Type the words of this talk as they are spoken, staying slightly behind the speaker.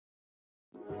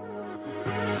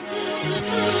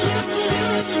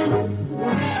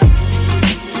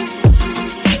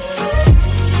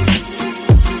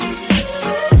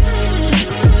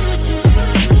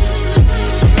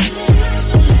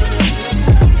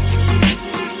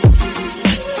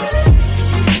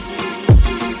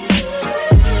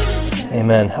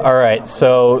Amen. All right,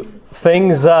 so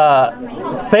things are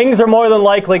more than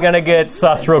likely going to get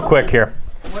sus real quick here.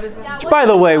 Which, by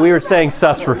the way, we were saying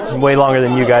sus for way longer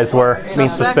than you guys were. It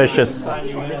means suspicious.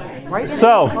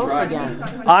 So,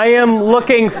 I am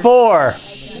looking for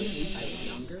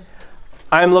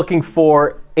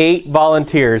 8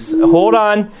 volunteers. Hold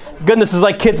on. Goodness, this is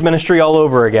like kids ministry all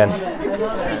over again.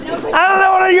 I don't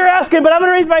know what you're asking, but I'm going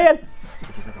to raise my hand.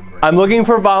 I'm looking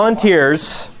for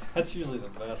volunteers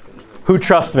who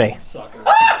trust me.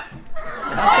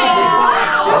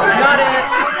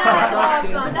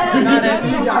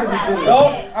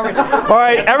 All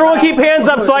right, everyone keep hands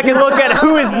up so I can look at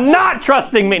who is not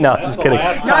trusting me. No, just kidding.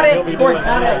 Got it.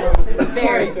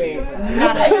 Very sweet.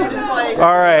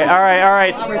 All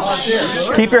right.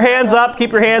 Shh, keep your hands up.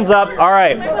 All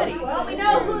right. Well, we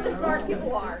know who the smart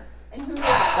people are and who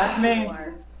That's me.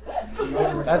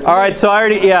 All right, so I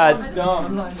already,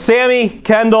 Sammy,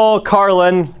 Kendall,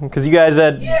 Carlin, because you guys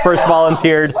had first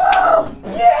volunteered. I'm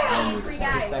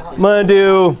going to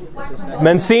do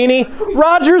Mancini.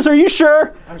 Rogers, are you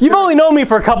sure? You've only known me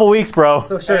for a couple weeks, bro.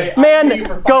 So sure. Man,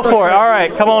 go for it. All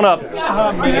right, come on up. There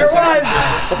it was.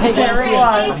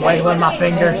 I'm wiggling my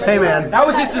fingers. Hey, man. That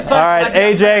was just a sign. All right,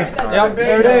 AJ. Yep,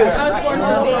 there it is.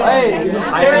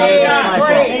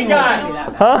 Hey,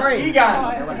 Egon. Huh?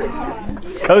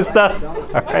 Costa.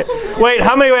 All right. Wait,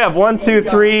 how many do we have? 1, 2,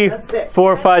 3,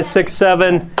 4, 5, 6,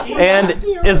 7, and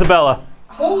Isabella.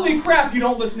 Holy crap, you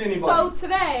don't listen to anybody. So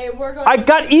today we're going I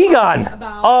got Egon.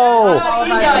 Oh.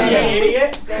 Egon, you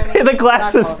idiot. The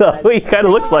glasses, though. He kind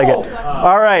of looks like it.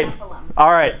 All right.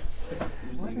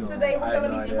 Today we're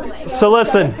going to be So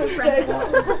listen.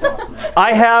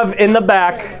 I have in the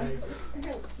back,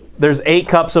 there's 8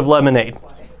 cups of lemonade.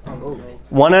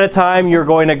 One at a time, you're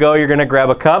going to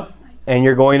grab a cup, and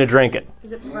you're going to drink it.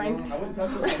 Is it ranked?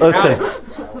 Listen,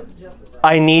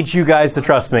 I need you guys to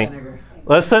trust me.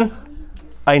 Listen,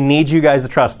 I need you guys to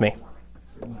trust me.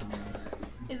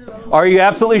 Are you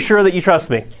absolutely sure that you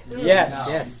trust me?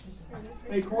 Yes.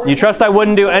 You trust I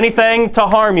wouldn't do anything to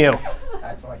harm you?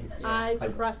 I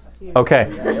trust you. Okay.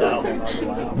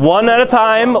 One at a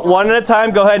time.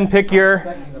 Go ahead and pick your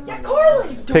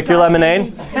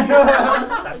lemonade.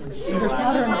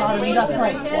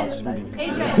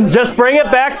 Just bring it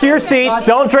back to your seat.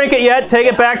 Don't drink it yet. Take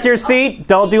it back to your seat.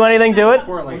 Don't do anything to it. In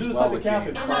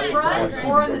the front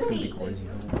or in the seat?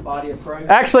 Body of Christ.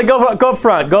 Actually, go up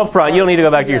front. You don't need to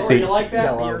go back to your seat. You like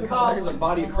that? Your cause is the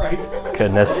body of Christ.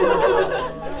 Goodness. Do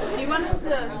you want us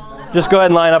to... Just go ahead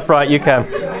and line up front. You can.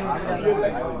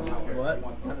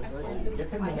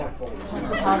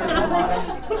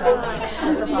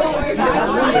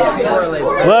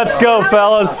 Let's go,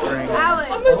 fellas.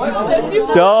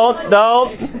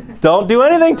 Don't do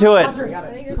anything to it.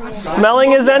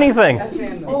 Smelling is anything.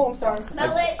 Oh, I'm sorry.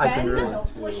 Smell it, bend, don't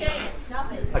swish it,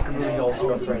 nothing. I can really go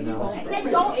stuff right now. I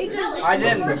said don't smell it. I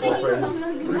didn't.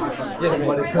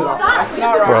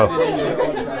 Bro.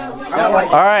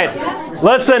 All right.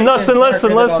 Listen.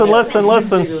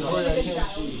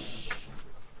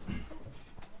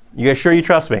 You guys sure you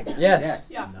trust me?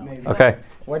 Yes. Yeah. Okay.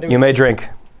 You may drink.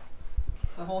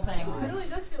 The whole thing. It really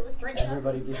does feel like drinking.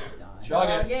 Everybody just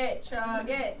Chug it.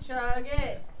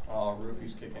 Oh,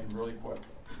 Roofy's kicking really quick.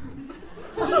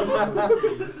 Oh,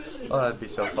 that'd be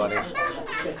so funny.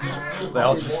 They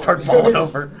all just start falling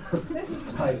over.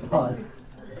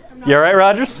 You all right,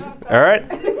 Rogers? All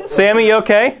right. Sammy, you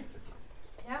okay?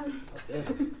 Yeah.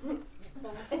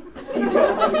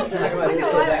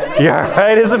 You all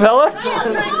right, Isabella?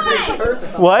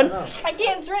 What? I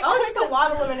can't drink. Oh, it's just a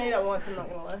lot of lemonade at once, I'm not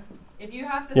going to lie. If you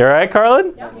have to... You all right,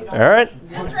 Carlin? All right.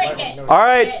 Just drink it. All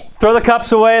right. Throw the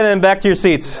cups away and then back to your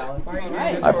seats.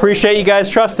 I appreciate you guys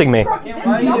trusting me. All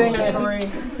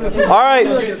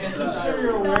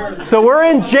right. So we're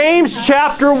in James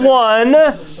chapter 1.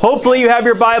 Hopefully you have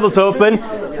your Bibles open.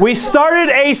 We started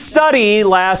a study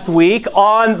last week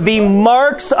on the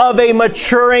marks of a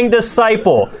maturing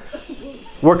disciple.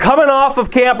 We're coming off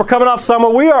of camp. We're coming off summer.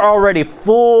 We are already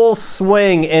full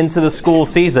swing into the school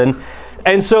season.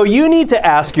 And so you need to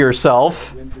ask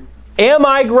yourself, am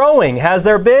I growing? Has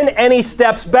there been any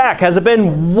steps back? Has it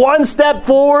been one step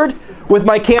forward with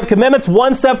my camp commitments,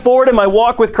 one step forward in my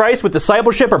walk with Christ with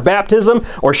discipleship or baptism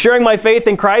or sharing my faith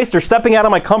in Christ or stepping out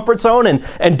of my comfort zone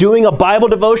and doing a Bible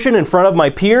devotion in front of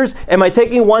my peers? Am I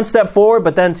taking one step forward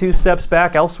but then 2 steps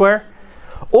back elsewhere?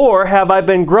 Or have I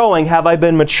been growing? Have I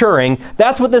been maturing?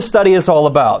 That's what this study is all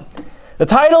about. The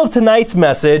title of tonight's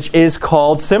message is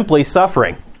called simply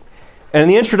Suffering. And in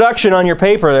the introduction on your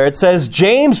paper there, it says,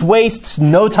 James wastes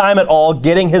no time at all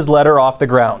getting his letter off the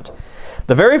ground.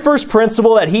 The very first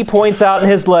principle that he points out in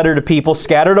his letter to people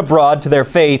scattered abroad to their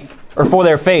faith, or for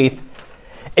their faith,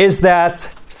 is that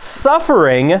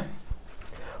suffering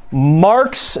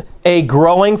marks a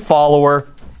growing follower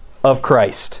of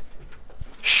Christ.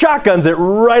 Shotguns it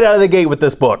right out of the gate with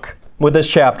this book, with this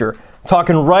chapter,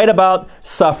 talking right about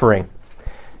suffering.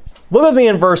 Look with me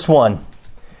in verse 1.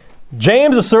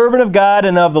 James, a servant of God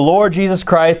and of the Lord Jesus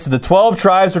Christ, to the 12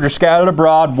 tribes which are scattered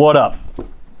abroad, what up?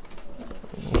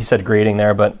 He said greeting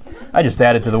there, but I just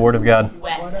added to the Word of God.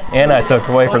 And I took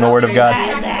away from the Word of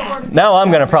God. Now I'm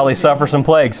going to probably suffer some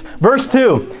plagues. Verse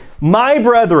 2, my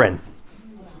brethren,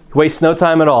 waste no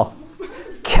time at all.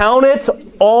 Count it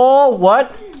all,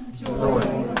 what?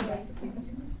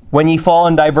 When ye fall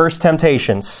in diverse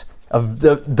temptations, a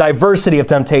diversity of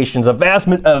temptations, a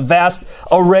vast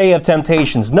array of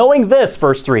temptations. Knowing this,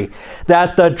 verse 3,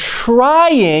 that the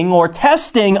trying or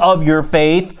testing of your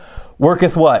faith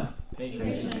worketh what?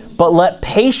 Patience. But let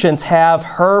patience have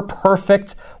her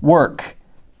perfect work,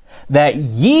 that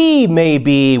ye may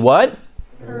be what?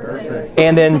 Perfect.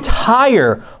 And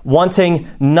entire, wanting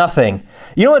nothing.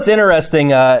 You know what's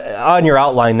interesting on your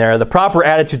outline there, the proper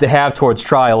attitude to have towards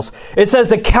trials. It says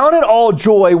to count it all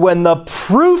joy when the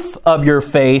proof of your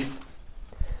faith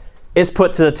is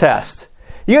put to the test.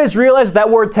 You guys realize that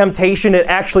word temptation, it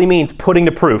actually means putting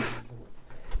to proof.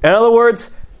 In other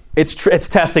words, it's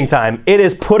testing time. It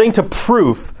is putting to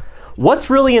proof what's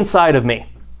really inside of me.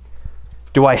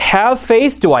 Do I have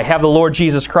faith? Do I have the Lord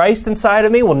Jesus Christ inside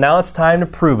of me? Well, now it's time to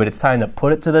prove it. It's time to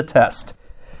put it to the test.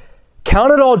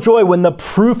 Count it all joy when the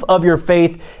proof of your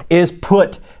faith is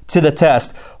put to the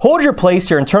test. Hold your place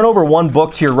here and turn over one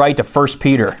book to your right to 1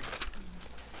 Peter.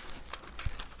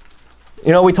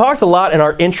 You know, we talked a lot in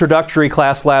our introductory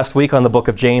class last week on the book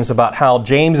of James about how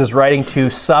James is writing to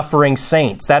suffering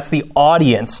saints. That's the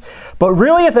audience. But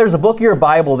really, if there's a book of your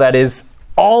Bible that is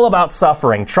all about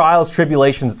suffering, trials,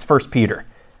 tribulations, it's 1 Peter.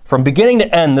 From beginning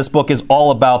to end, this book is all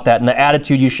about that and the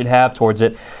attitude you should have towards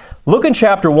it. Look in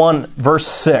chapter 1, verse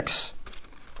 6.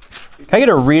 Can I get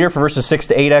a reader for verses 6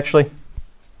 to 8, actually?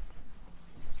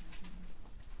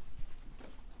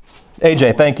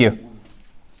 AJ, thank you.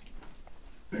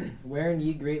 Wherein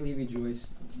ye greatly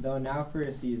rejoice, though now for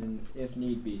a season, if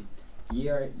need be. Ye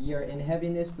are in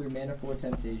heaviness through manifold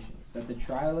temptations, that the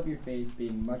trial of your faith,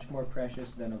 being much more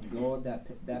precious than of gold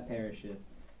that perisheth,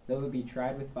 though it be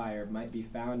tried with fire, might be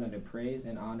found unto praise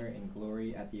and honor and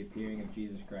glory at the appearing of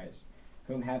Jesus Christ,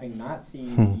 whom having not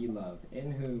seen ye love,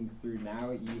 in whom through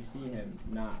now ye see him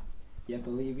not, yet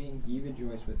believing ye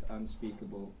rejoice with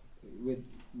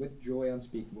joy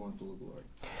unspeakable and full of glory.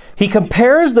 He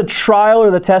compares the trial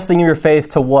or the testing of your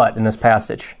faith to what in this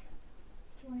passage?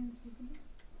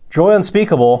 Joy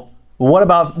unspeakable.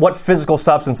 What physical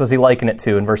substance does he liken it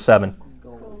to in verse 7?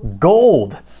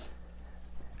 Gold.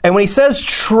 And when he says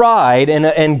tried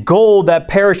and gold that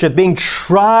perisheth, being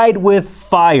tried with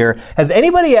fire, has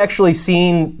anybody actually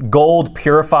seen gold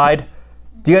purified?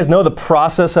 Do you guys know the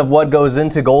process of what goes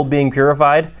into gold being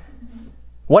purified?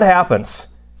 What happens?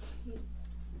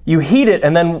 You heat it,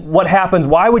 and then what happens?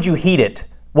 Why would you heat it?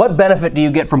 What benefit do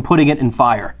you get from putting it in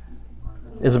fire?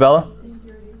 Isabella?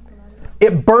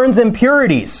 It burns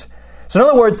impurities. So in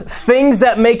other words, things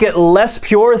that make it less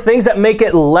pure, things that make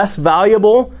it less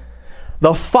valuable,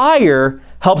 the fire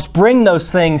helps bring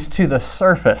those things to the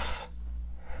surface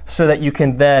so that you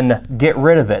can then get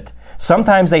rid of it.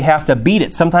 Sometimes they have to beat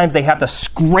it. Sometimes they have to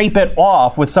scrape it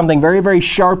off with something very, very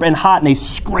sharp and hot, and they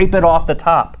scrape it off the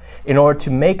top in order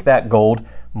to make that gold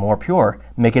more pure,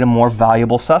 make it a more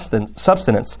valuable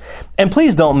substance. And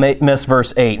please don't miss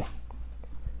verse 8.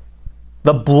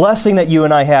 The blessing that you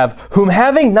and I have, whom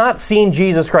having not seen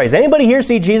Jesus Christ. Anybody here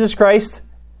see Jesus Christ?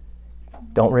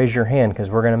 Don't raise your hand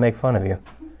because we're going to make fun of you.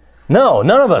 No,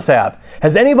 none of us have.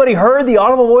 Has anybody heard the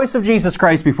audible voice of Jesus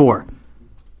Christ before?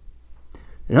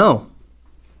 No.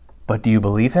 But do you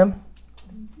believe him?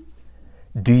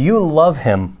 Do you love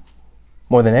him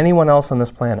more than anyone else on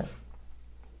this planet?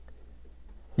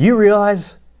 You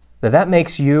realize that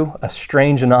makes you a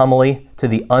strange anomaly to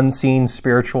the unseen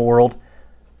spiritual world?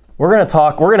 We're going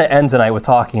to end tonight with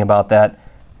talking about that.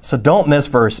 So don't miss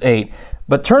verse 8.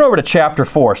 But turn over to chapter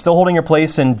 4. Still holding your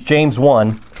place in James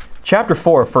 1. Chapter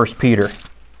 4 of 1 Peter.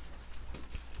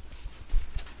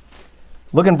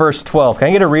 Look in verse 12. Can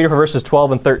I get a reader for verses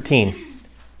 12 and 13?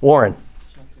 Warren.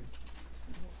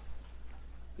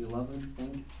 Beloved,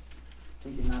 think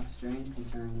it not strange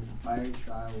concerning the fiery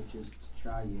trial which is to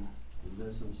try you, as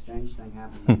though some strange thing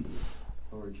happened to you.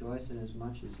 But rejoice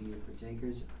inasmuch as ye are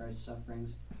partakers of Christ's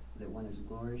sufferings, that when his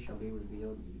glory shall be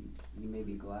revealed, ye may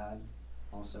be glad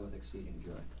also with exceeding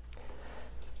joy.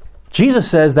 Jesus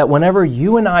says that whenever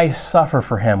you and I suffer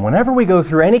for him, whenever we go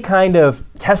through any kind of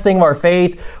testing of our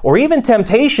faith, or even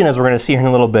temptation, as we're going to see here in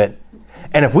a little bit,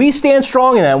 And if we stand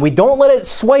strong in that, and we don't let it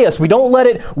sway us, we don't let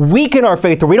it weaken our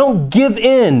faith, or we don't give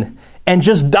in and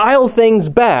just dial things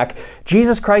back,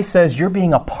 Jesus Christ says, you're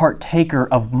being a partaker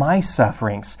of my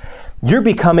sufferings. You're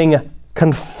becoming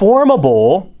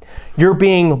conformable. You're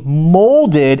being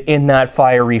molded in that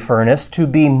fiery furnace to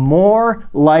be more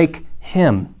like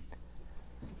him.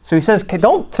 So he says,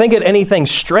 don't think it anything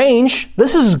strange.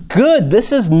 This is good.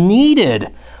 This is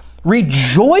needed.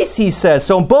 Rejoice, he says.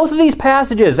 So in both of these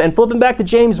passages, and flipping back to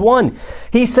James 1,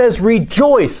 he says,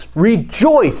 rejoice,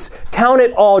 rejoice, count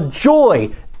it all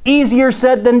joy. Easier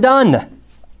said than done.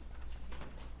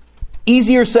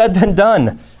 Easier said than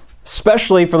done,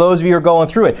 especially for those of you who are going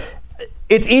through it.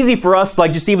 It's easy for us,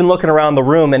 like just even looking around the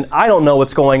room, and I don't know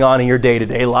what's going on in your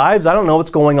day-to-day lives. I don't know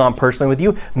what's going on personally with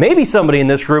you. Maybe somebody in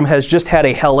this room has just had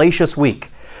a hellacious week.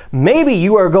 Maybe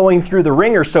you are going through the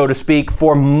ringer, so to speak,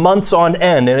 for months on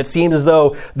end, and it seems as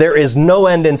though there is no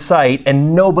end in sight,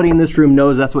 and nobody in this room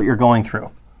knows that's what you're going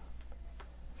through.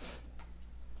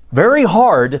 Very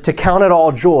hard to count it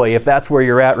all joy if that's where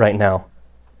you're at right now.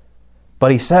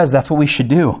 But he says that's what we should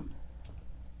do.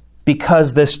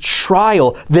 Because this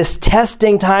trial, this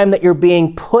testing time that you're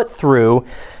being put through,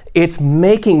 it's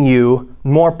making you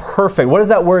more perfect. What does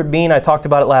that word mean? I talked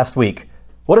about it last week.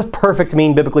 What does perfect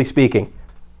mean, biblically speaking?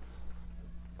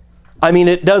 I mean,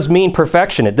 it does mean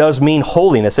perfection. It does mean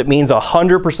holiness. It means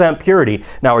 100% purity.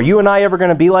 Now, are you and I ever going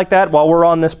to be like that while we're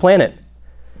on this planet?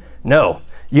 No.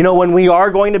 You know when we are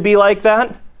going to be like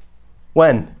that?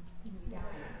 When?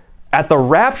 At the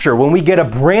rapture, when we get a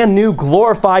brand new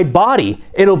glorified body.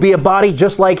 It'll be a body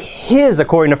just like his,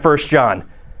 according to 1 John.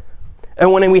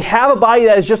 And when we have a body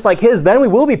that is just like his, then we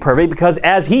will be perfect, because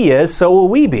as he is, so will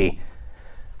we be.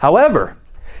 However,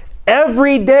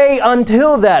 every day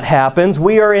until that happens,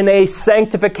 we are in a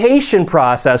sanctification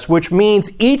process, which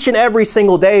means each and every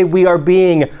single day we are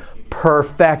being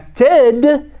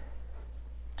perfected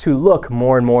to look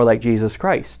more and more like Jesus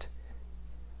Christ.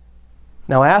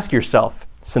 Now ask yourself,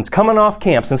 since coming off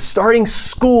camp, since starting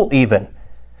school even,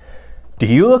 do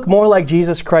you look more like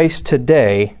Jesus Christ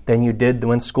today than you did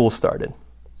when school started?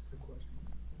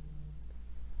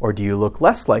 Or do you look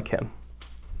less like him?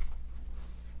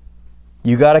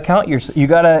 You got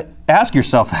to ask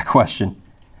yourself that question.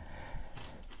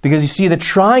 Because you see, the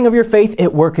trying of your faith,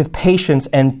 it worketh patience,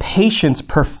 and patience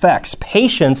perfects.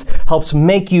 Patience helps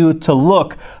make you to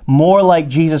look more like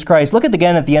Jesus Christ. Look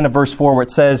again at the end of verse 4 where it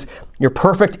says, you're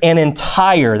perfect and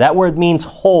entire. That word means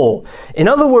whole. In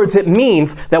other words, it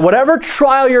means that whatever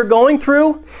trial you're going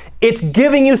through, it's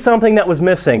giving you something that was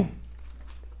missing.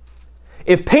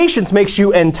 If patience makes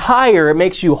you entire, it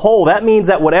makes you whole. That means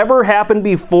that whatever happened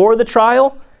before the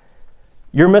trial,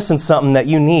 you're missing something that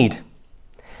you need.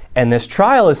 And this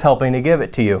trial is helping to give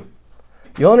it to you.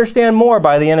 You'll understand more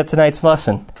by the end of tonight's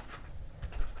lesson.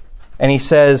 And he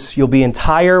says, you'll be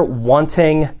entire,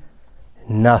 wanting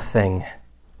nothing.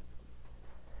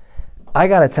 I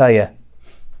got to tell you,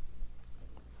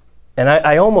 and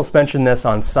I almost mentioned this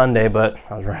on Sunday, but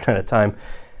I was running out of time.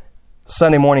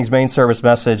 Sunday morning's main service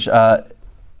message.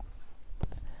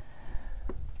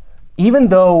 Even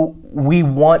though we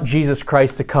want Jesus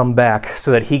Christ to come back so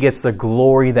that he gets the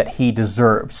glory that he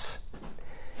deserves,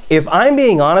 if I'm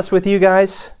being honest with you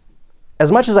guys,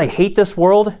 as much as I hate this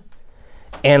world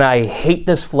and I hate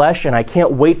this flesh and I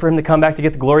can't wait for him to come back to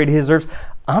get the glory that he deserves,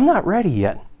 I'm not ready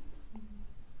yet.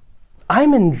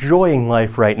 I'm enjoying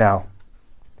life right now.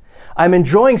 I'm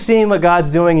enjoying seeing what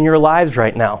God's doing in your lives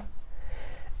right now.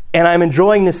 And I'm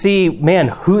enjoying to see, man,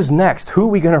 who's next? Who are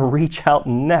we going to reach out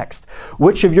next?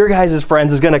 Which of your guys'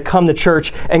 friends is going to come to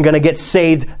church and going to get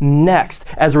saved next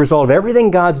as a result of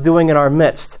everything God's doing in our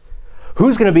midst?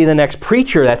 Who's going to be the next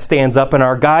preacher that stands up in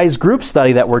our guys group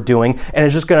study that we're doing and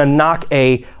is just going to knock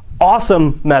a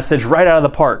awesome message right out of the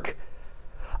park?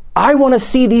 I want to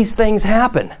see these things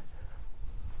happen.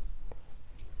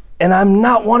 And I'm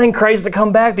not wanting Christ to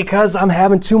come back because I'm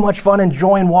having too much fun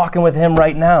enjoying walking with him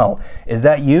right now. Is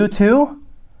that you too?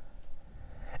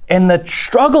 And the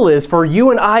struggle is for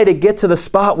you and I to get to the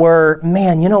spot where,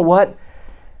 man, you know what?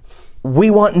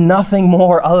 We want nothing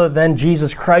more other than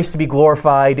Jesus Christ to be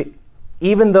glorified.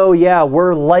 Even though, yeah,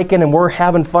 we're liking and we're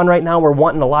having fun right now, we're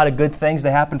wanting a lot of good things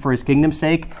to happen for his kingdom's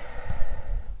sake.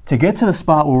 To get to the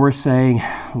spot where we're saying,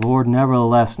 Lord,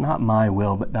 nevertheless, not my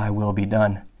will, but thy will be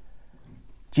done.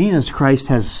 Jesus Christ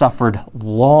has suffered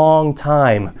long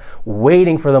time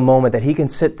waiting for the moment that he can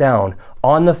sit down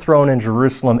on the throne in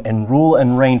Jerusalem and rule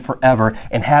and reign forever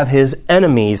and have his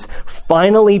enemies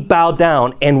finally bow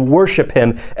down and worship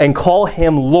him and call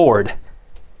him Lord.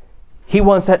 He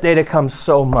wants that day to come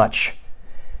so much.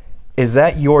 Is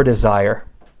that your desire?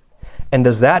 And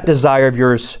does that desire of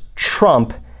yours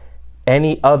trump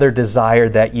any other desire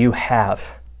that you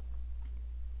have,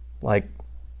 like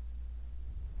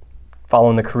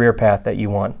following the career path that you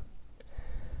want,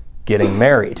 getting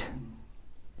married,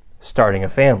 starting a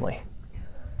family.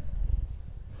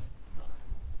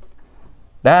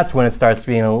 That's when it starts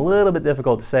being a little bit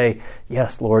difficult to say,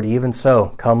 yes, Lord, even so,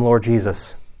 come, Lord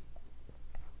Jesus.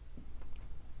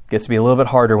 Gets to be a little bit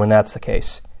harder when that's the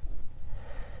case.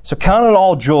 So count it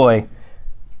all joy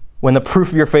when the proof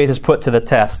of your faith is put to the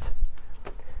test.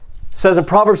 It says in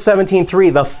Proverbs 17:3,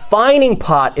 the fining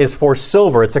pot is for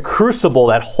silver. It's a crucible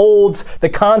that holds the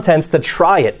contents to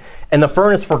try it, and the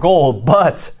furnace for gold.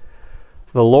 But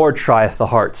the Lord trieth the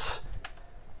hearts.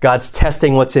 God's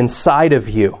testing what's inside of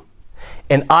you.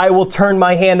 And I will turn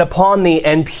my hand upon thee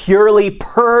and purely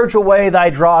purge away thy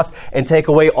dross and take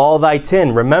away all thy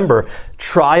tin. Remember,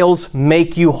 trials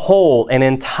make you whole and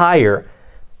entire.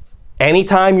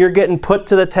 Anytime you're getting put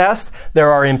to the test,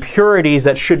 there are impurities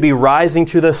that should be rising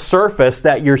to the surface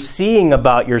that you're seeing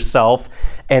about yourself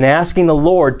and asking the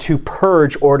Lord to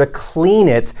purge or to clean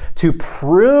it, to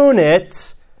prune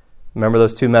it. Remember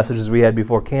those 2 messages we had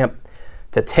before camp?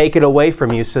 To take it away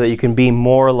from you so that you can be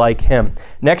more like Him.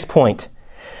 Next point.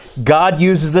 God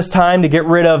uses this time to get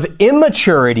rid of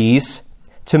immaturities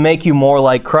to make you more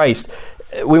like Christ.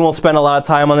 We won't spend a lot of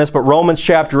time on this, but Romans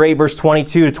chapter 8, verse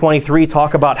 22 to 23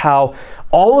 talk about how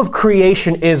all of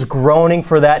creation is groaning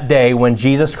for that day when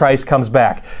Jesus Christ comes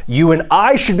back. You and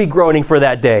I should be groaning for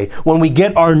that day. When we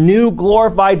get our new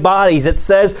glorified bodies, it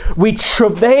says we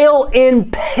travail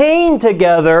in pain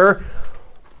together,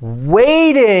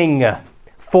 waiting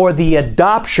for the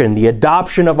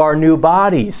adoption of our new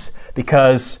bodies,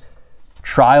 because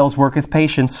trials worketh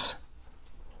patience.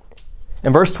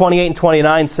 And verse 28 and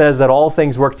 29 says that all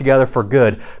things work together for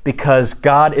good because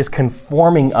God is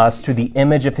conforming us to the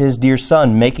image of His dear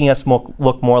Son, making us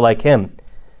look more like Him.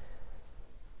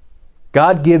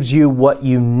 God gives you what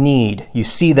you need. You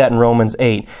see that in Romans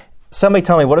 8. Somebody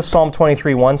tell me, what does Psalm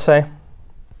 23:1 say?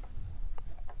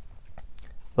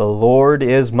 The Lord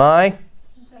is my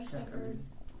shepherd.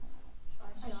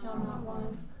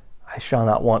 I shall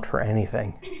not want for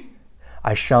anything.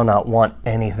 I shall not want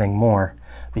anything more,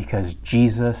 because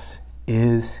Jesus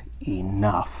is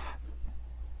enough.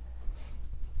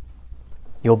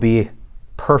 You'll be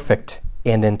perfect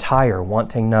and entire,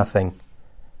 wanting nothing.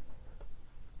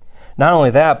 Not only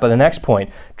that, but the next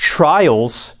point,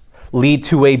 trials lead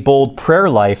to a bold prayer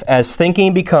life as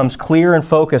thinking becomes clear and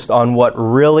focused on what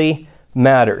really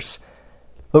matters.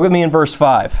 Look with me in verse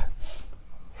 5.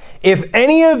 If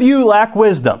any of you lack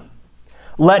wisdom,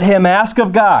 let him ask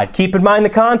of God. Keep in mind the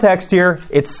context here.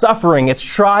 It's suffering, it's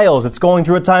trials, it's going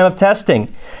through a time of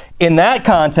testing. In that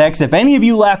context, if any of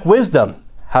you lack wisdom,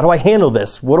 how do I handle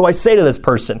this? What do I say to this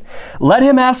person? Let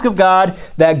him ask of God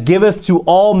that giveth to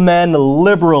all men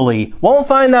liberally. Won't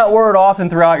find that word often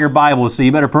throughout your Bible, so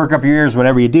you better perk up your ears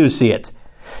whenever you do see it.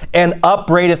 And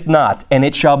upbraideth not, and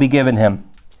it shall be given him.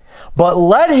 But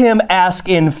let him ask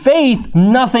in faith,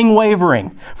 nothing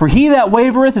wavering. For he that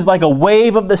wavereth is like a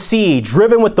wave of the sea,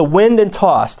 driven with the wind and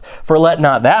tossed. For let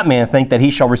not that man think that he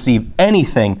shall receive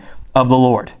anything of the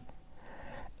Lord.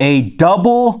 A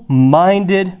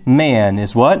double-minded man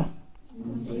is what?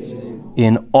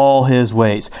 In all his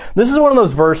ways. This is one of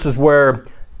those verses where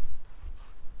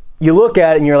you look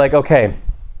at it and you're like, okay,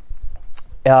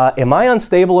 am I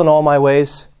unstable in all my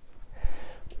ways?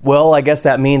 Well, I guess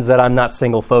that means that I'm not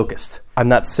single-focused. I'm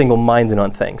not single-minded on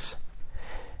things.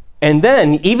 And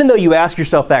then, even though you ask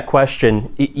yourself that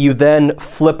question, you then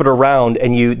flip it around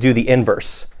and you do the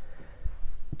inverse.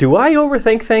 Do I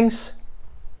overthink things?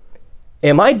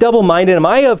 Am I double-minded? Am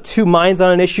I of 2 minds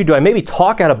on an issue? Do I maybe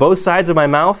talk out of both sides of my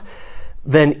mouth?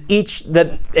 And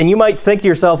you might think to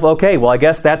yourself, okay, well, I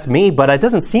guess that's me, but it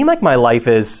doesn't seem like my life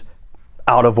is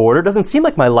out of order. It doesn't seem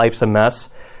like my life's a mess.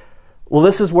 Well,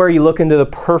 this is where you look into the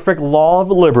perfect law of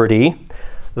liberty,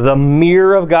 the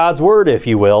mirror of God's word, if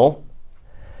you will.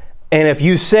 And if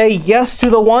you say yes to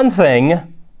the one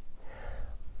thing,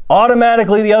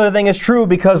 automatically the other thing is true,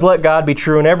 because let God be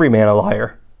true and every man a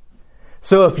liar.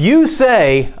 So if you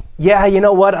say, yeah, you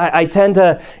know what, I tend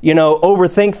to,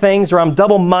 overthink things, or I'm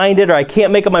double-minded, or I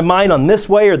can't make up my mind on this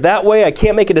way or that way, I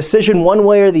can't make a decision one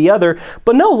way or the other,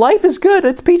 but no, life is good,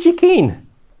 it's peachy keen.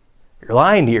 You're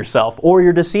lying to yourself, or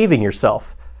you're deceiving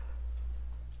yourself.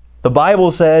 The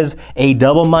Bible says a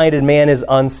double-minded man is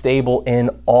unstable in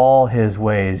all his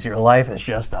ways. Your life is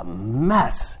just a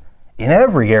mess in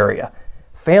every area.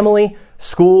 Family,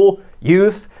 school,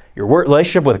 youth, your work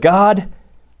relationship with God.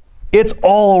 It's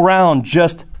all around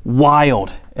just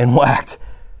wild and whacked.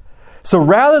 So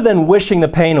rather than wishing the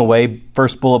pain away,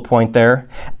 first bullet point there,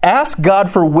 ask God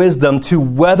for wisdom to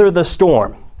weather the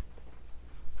storm.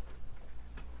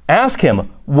 Ask him,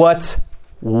 what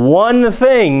one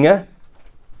thing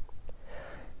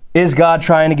is God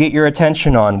trying to get your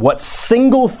attention on? What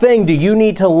single thing do you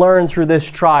need to learn through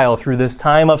this trial, through this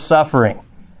time of suffering?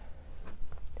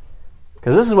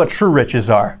 Because this is what true riches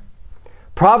are.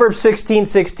 Proverbs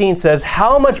 16:16 says,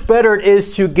 how much better it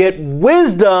is to get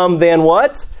wisdom than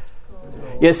what?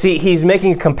 Yeah, see, he's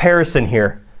making a comparison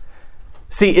here.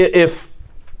 See, if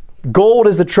gold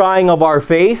is the trying of our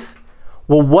faith,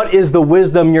 well, what is the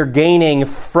wisdom you're gaining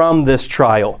from this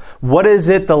trial? What is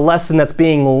it, the lesson that's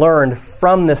being learned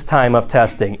from this time of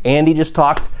testing? Andy just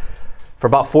talked for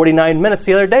about 49 minutes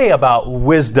the other day about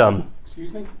wisdom.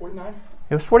 Excuse me, 49?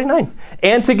 It was 49.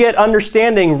 And to get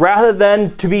understanding rather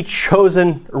to be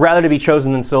chosen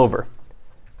than silver.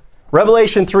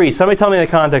 Revelation 3. Somebody tell me the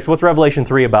context. What's Revelation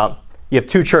 3 about? You have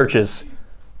two churches.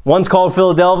 One's called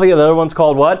Philadelphia. The other one's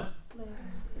called what?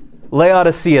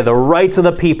 Laodicea, the rights of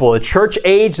the people, a church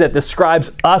age that describes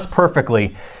us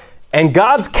perfectly. And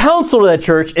God's counsel to that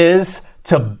church is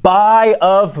to buy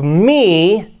of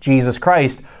me, Jesus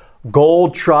Christ,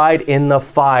 gold tried in the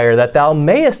fire, that thou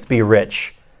mayest be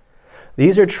rich.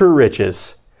 These are true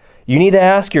riches. You need to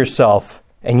ask yourself,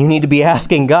 and you need to be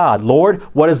asking God, Lord,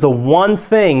 what is the one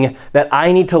thing that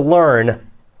I need to learn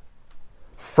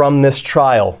from this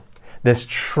trial? This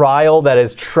trial that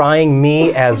is trying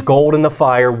me as gold in the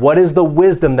fire. What is the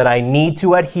wisdom that I need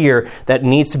to adhere, that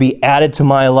needs to be added to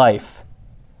my life?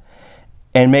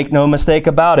 And make no mistake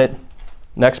about it,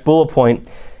 next bullet point,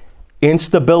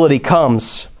 instability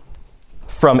comes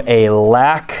from a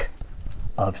lack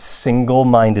of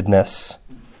single-mindedness.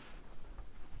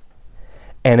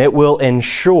 And it will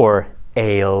ensure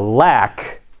a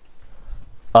lack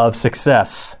of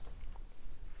success.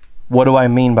 What do I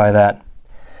mean by that?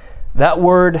 That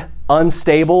word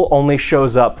unstable only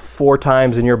shows up 4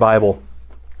 times in your Bible.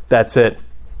 That's it.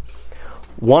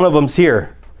 One of them's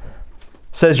here.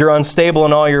 It says you're unstable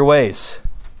in all your ways.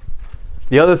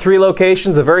 The other 3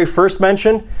 locations, the very first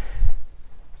mention,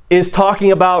 is talking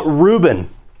about Reuben.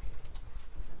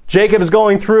 Jacob is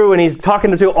going through and he's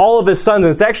talking to all of his sons.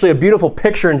 And it's actually a beautiful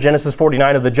picture in Genesis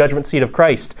 49 of the judgment seat of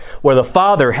Christ, where the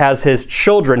father has his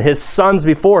children, his sons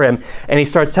before him, and he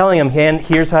starts telling them,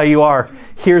 here's how you are.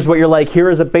 Here's what you're like. Here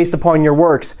is it based upon your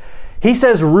works. He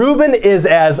says Reuben is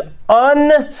as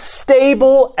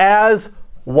unstable as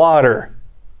water.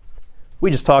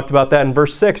 We just talked about that in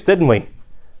verse 6, didn't we?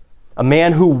 A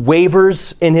man who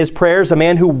wavers in his prayers, a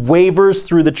man who wavers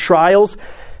through the trials.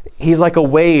 He's like a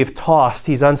wave tossed.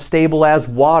 He's unstable as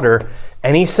water.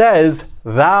 And he says,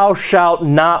 thou shalt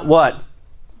not what?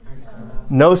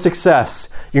 No success.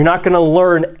 You're not going to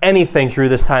learn anything through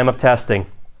this time of testing.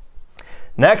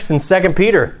 Next, in 2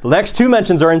 Peter. The next 2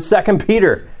 mentions are in 2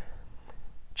 Peter.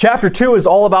 Chapter 2 is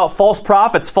all about false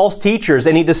prophets, false teachers,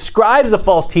 and he describes the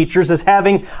false teachers as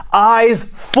having eyes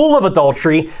full of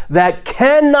adultery that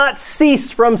cannot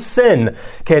cease from sin.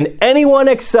 Can anyone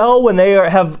excel when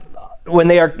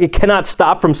they cannot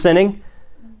stop from sinning?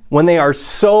 When they are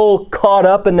so caught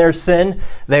up in their sin,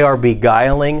 they are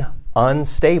beguiling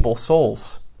unstable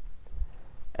souls.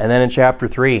 And then in chapter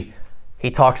 3,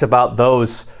 he talks about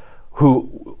those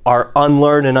who are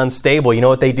unlearned and unstable. You know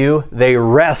what they do? They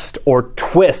wrest or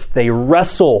twist. They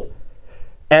wrestle,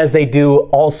 as they do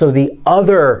also the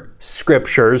other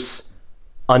scriptures,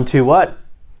 unto what?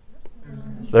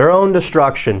 Their own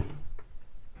destruction.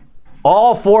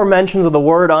 All 4 mentions of the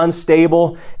word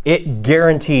unstable, it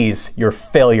guarantees your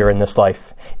failure in this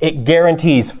life. It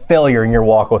guarantees failure in your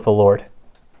walk with the Lord.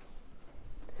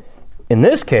 In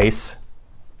this case,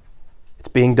 it's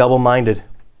being double-minded.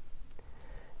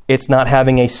 It's not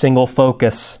having a single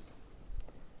focus.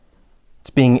 It's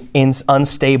being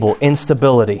unstable,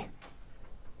 instability.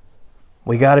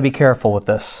 We got to be careful with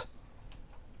this.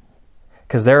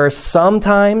 Because there are some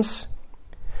times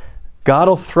God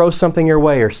will throw something your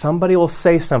way, or somebody will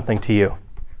say something to you.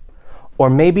 Or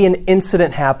maybe an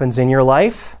incident happens in your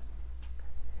life,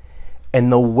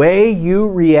 and the way you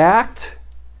react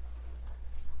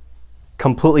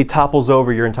completely topples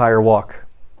over your entire walk.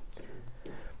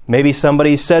 Maybe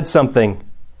somebody said something,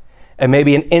 and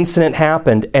maybe an incident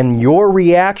happened, and your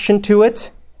reaction to it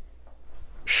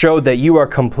showed that you are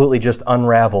completely just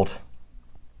unraveled.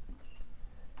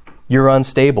 You're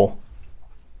unstable.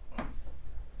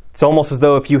 It's almost as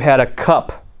though if you had a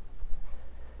cup,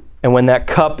 and when that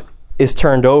cup is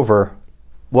turned over,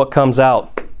 what comes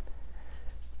out?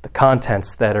 The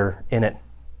contents that are in it.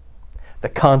 The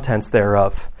contents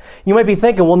thereof. You might be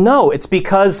thinking, well, no, it's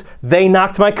because they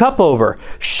knocked my cup over.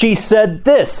 She said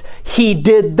this. He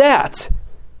did that.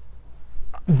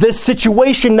 This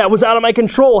situation that was out of my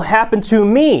control happened to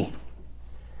me.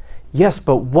 Yes,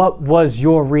 but what was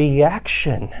your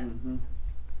reaction? Mm-hmm.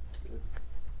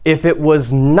 If it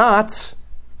was not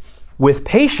with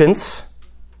patience,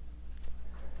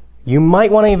 you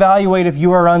might want to evaluate if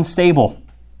you are unstable.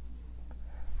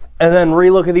 And then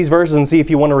relook at these verses and see if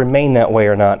you want to remain that way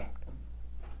or not.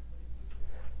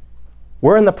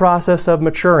 We're in the process of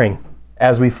maturing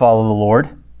as we follow the Lord.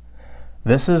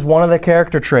 This is one of the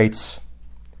character traits.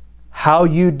 How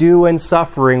you do in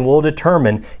suffering will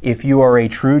determine if you are a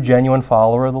true, genuine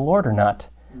follower of the Lord or not.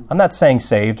 I'm not saying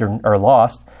saved or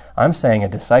lost. I'm saying a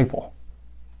disciple.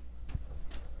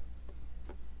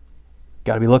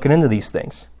 Got to be looking into these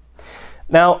things.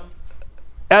 Now,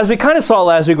 as we kind of saw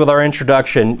last week with our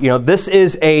introduction, this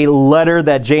is a letter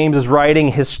that James is writing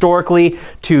historically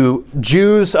to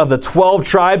Jews of the 12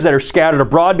 tribes that are scattered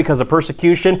abroad because of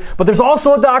persecution. But there's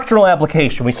also a doctrinal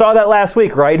application. We saw that last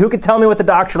week, right? Who could tell me what the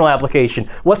doctrinal application?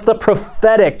 What's the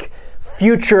prophetic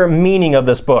future meaning of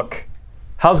this book?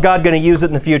 How's God going to use it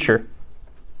in the future?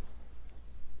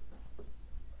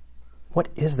 What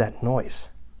is that noise?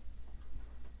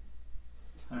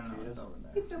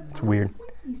 It's weird.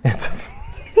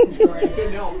 Sorry,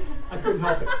 I couldn't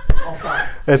help it. I'll stop.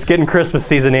 It's getting Christmas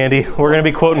season, Andy. We're going to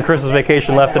be quoting Christmas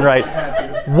Vacation left and right.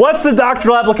 What's the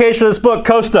doctrinal application of this book,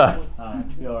 Costa? To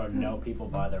be able to know people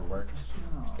by their works.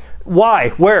 Why?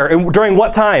 Where? And during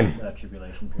what time? The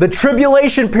tribulation period. The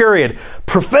tribulation period.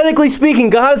 Prophetically speaking,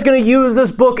 God is going to use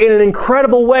this book in an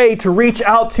incredible way to reach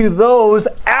out to those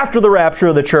after the rapture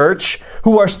of the church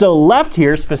who are still left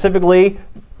here, specifically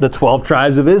the 12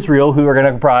 tribes of Israel who are going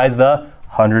to comprise the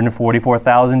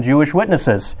 144,000 Jewish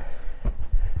witnesses.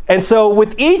 And so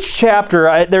with each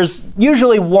chapter, there's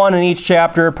usually one in each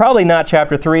chapter, probably not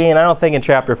chapter 3, and I don't think in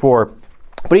chapter 4.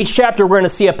 But each chapter we're going to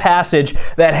see a passage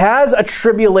that has a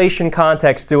tribulation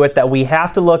context to it that we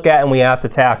have to look at and we have to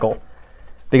tackle.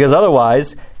 Because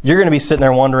otherwise, you're going to be sitting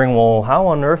there wondering, well, how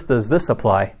on earth does this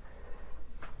apply?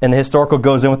 And the historical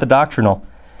goes in with the doctrinal.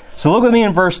 So look with me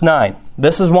in verse 9.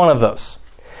 This is one of those.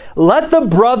 Let the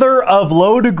brother of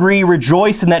low degree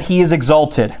rejoice in that he is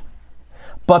exalted,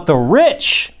 but the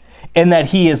rich in that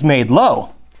he is made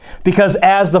low. Because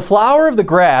as the flower of the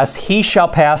grass, he shall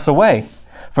pass away.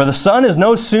 For the sun is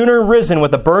no sooner risen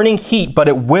with a burning heat, but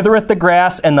it withereth the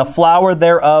grass, and the flower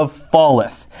thereof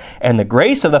falleth. And the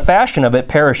grace of the fashion of it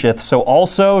perisheth, so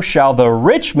also shall the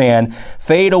rich man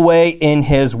fade away in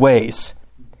his ways.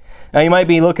 Now you might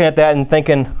be looking at that and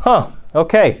thinking,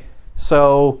 okay,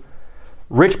 so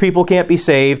rich people can't be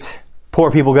saved,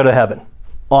 poor people go to heaven.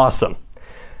 Awesome.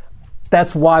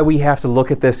 That's why we have to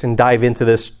look at this and dive into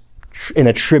this in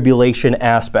a tribulation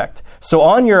aspect. So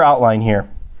on your outline here,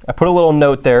 I put a little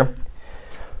note there.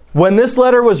 When this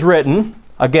letter was written,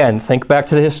 again, think back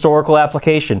to the historical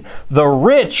application. The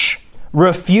rich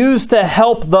refused to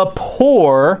help the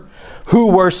poor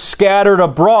who were scattered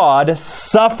abroad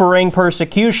suffering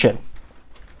persecution.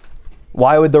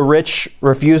 Why would the rich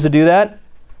refuse to do that?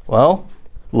 Well,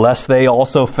 lest they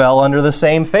also fell under the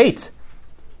same fate.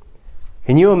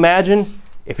 Can you imagine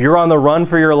if you're on the run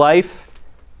for your life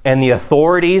and the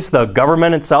authorities, the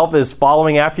government itself is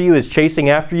following after you, is chasing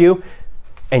after you,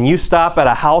 and you stop at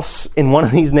a house in one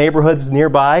of these neighborhoods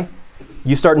nearby,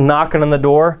 you start knocking on the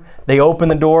door, they open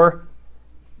the door,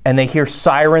 and they hear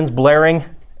sirens blaring,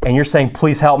 and you're saying,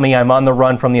 please help me, I'm on the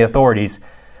run from the authorities.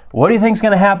 What do you think's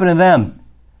going to happen to them?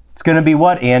 It's going to be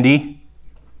what, Andy?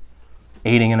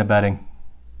 Aiding and abetting.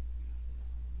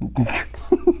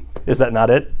 Is that not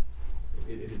it?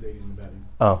 It is aiding and abetting.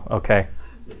 Oh, okay.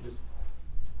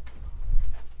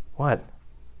 What?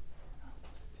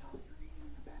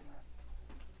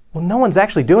 Well, no one's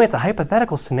actually doing it. It's a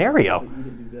hypothetical scenario. You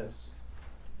can do this.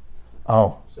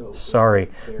 Oh, sorry.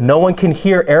 No one can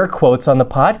hear air quotes on the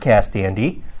podcast,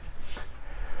 Andy.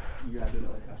 You have to know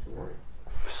Pastor Warren.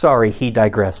 Sorry, he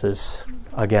digresses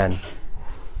again.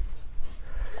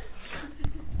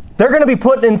 They're going to be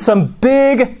put in some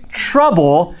big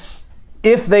trouble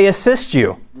if they assist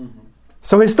you. Mm-hmm.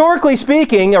 So historically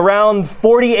speaking, around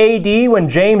 40 AD when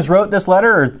James wrote this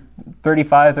letter, or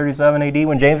 35, 37 AD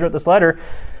when James wrote this letter,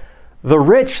 the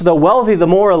rich, the wealthy, the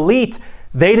more elite,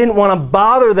 they didn't want to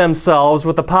bother themselves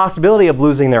with the possibility of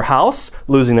losing their house,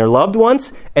 losing their loved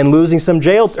ones, and losing some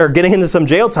jail, or getting into some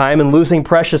jail time and losing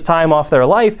precious time off their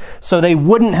life, so they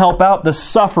wouldn't help out the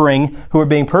suffering who are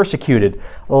being persecuted.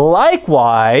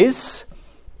 Likewise,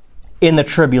 in the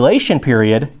tribulation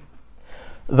period,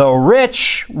 the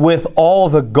rich with all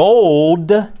the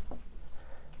gold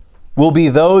will be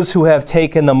those who have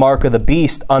taken the mark of the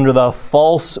beast under the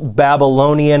false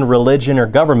Babylonian religion or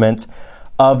government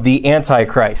of the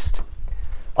Antichrist.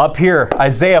 Up here,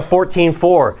 Isaiah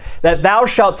 14:4, that thou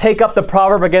shalt take up the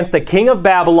proverb against the king of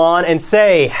Babylon and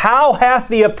say, how hath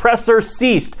the oppressor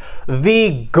ceased?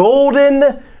 The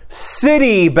golden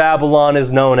city, Babylon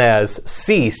is known as,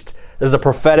 ceased. This is a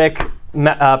prophetic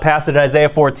passage in Isaiah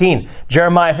 14.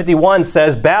 Jeremiah 51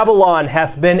 says, Babylon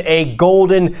hath been a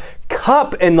golden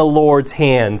cup in the Lord's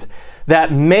hand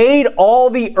that made all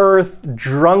the earth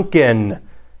drunken.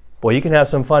 Boy, you can have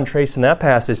some fun tracing that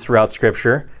passage throughout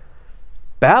Scripture.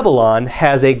 Babylon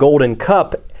has a golden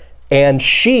cup, and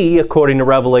she, according to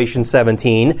Revelation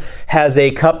 17, has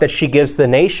a cup that she gives to the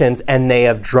nations, and they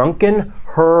have drunken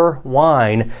her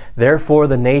wine. Therefore,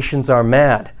 the nations are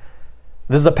mad.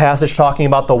 This is a passage talking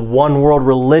about the one world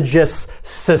religious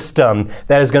system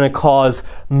that is going to cause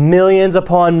millions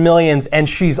upon millions, and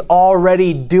she's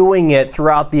already doing it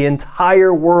throughout the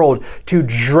entire world to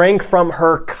drink from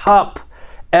her cup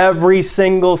every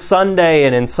single Sunday,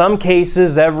 and in some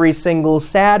cases, every single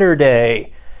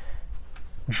Saturday.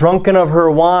 Drunken of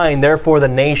her wine, therefore the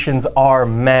nations are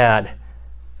mad.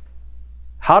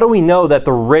 How do we know that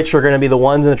the rich are going to be the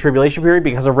ones in the tribulation period?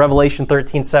 Because of Revelation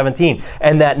 13:17.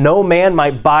 And that no man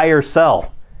might buy or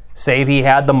sell, save he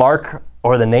had the mark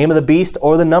or the name of the beast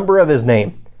or the number of his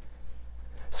name.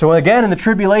 So again, in the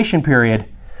tribulation period,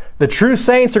 the true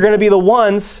saints are going to be the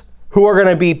ones who are going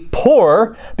to be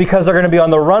poor because they're going to be on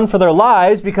the run for their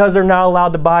lives because they're not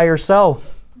allowed to buy or sell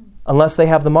unless they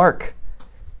have the mark.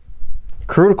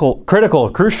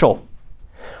 Crucial.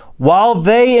 While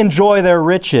they enjoy their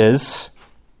riches,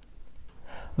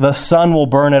 the sun will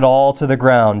burn it all to the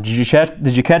ground. Did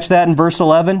you catch that in verse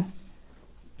 11?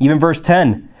 Even verse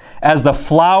 10. As the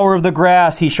flower of the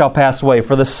grass he shall pass away,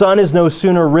 for the sun is no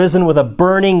sooner risen with a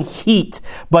burning heat,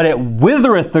 but it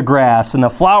withereth the grass, and the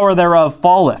flower thereof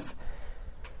falleth.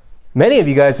 Many of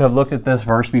you guys have looked at this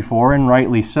verse before, and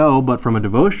rightly so, but from a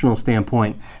devotional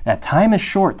standpoint, that time is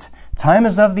short. Time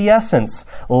is of the essence.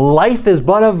 Life is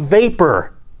but a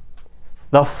vapor.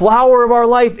 The flower of our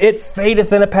life, it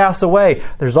fadeth and it passeth away.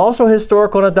 There's also a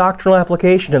historical and a doctrinal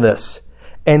application to this.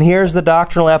 And here's the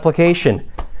doctrinal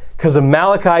application. Because of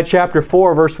Malachi chapter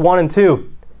 4, verse 1 and 2.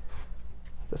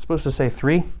 That's supposed to say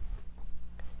 3?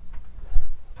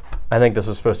 I think this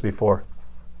was supposed to be 4.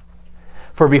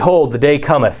 For behold, the day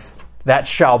cometh, that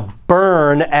shall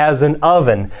burn as an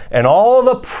oven, and all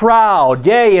the proud,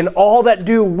 yea, and all that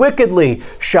do wickedly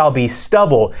shall be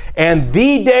stubble. And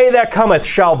the day that cometh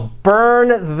shall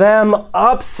burn them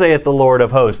up, saith the Lord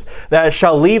of hosts, that it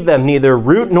shall leave them neither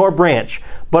root nor branch.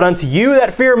 But unto you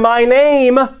that fear my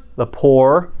name, the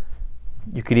poor,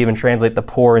 you could even translate the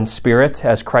poor in spirit,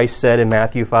 as Christ said in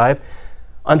Matthew 5,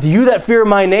 unto you that fear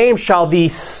my name shall the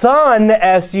Son,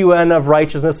 S-U-N, of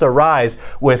righteousness arise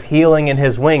with healing in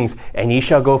his wings, and ye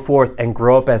shall go forth and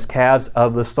grow up as calves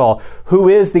of the stall. Who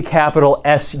is the capital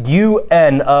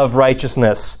S-U-N of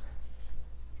righteousness?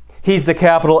 He's the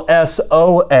capital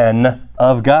S-O-N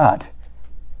of God.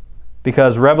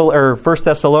 Because 1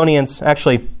 Thessalonians,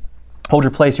 actually, hold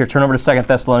your place here. Turn over to 2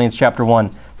 Thessalonians chapter 1.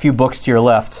 A few books to your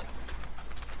left.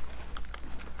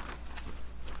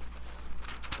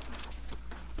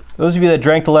 Those of you that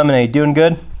drank the lemonade, doing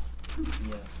good?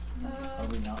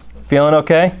 Feeling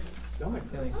okay?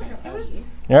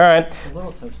 All right. It's a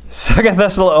little toasty. 2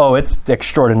 Thessalonians, oh, it's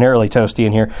extraordinarily toasty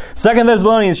in here. 2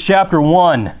 Thessalonians chapter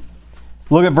 1.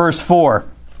 Look at verse 4.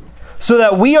 So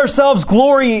that we ourselves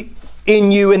glory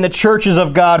in you in the churches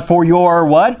of God for your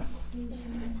what?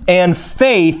 And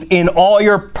faith in all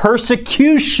your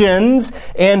persecutions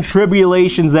and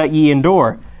tribulations that ye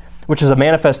endure, which is a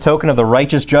manifest token of the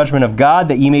righteous judgment of God,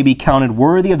 that ye may be counted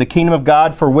worthy of the kingdom of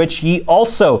God, for which ye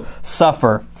also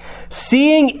suffer.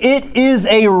 Seeing it is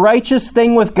a righteous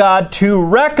thing with God to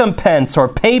recompense or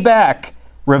pay back,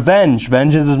 revenge,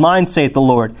 vengeance is mine, saith the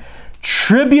Lord,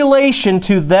 tribulation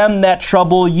to them that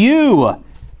trouble you.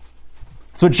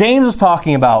 That's what James was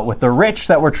talking about with the rich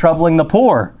that were troubling the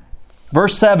poor.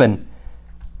 Verse 7,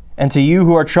 and to you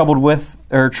who are troubled,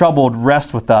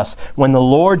 rest with us, when the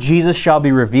Lord Jesus shall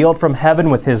be revealed from heaven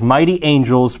with his mighty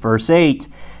angels, verse 8,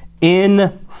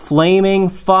 in flaming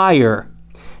fire,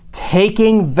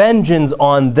 taking vengeance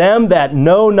on them that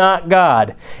know not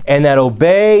God, and that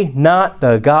obey not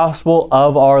the gospel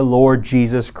of our Lord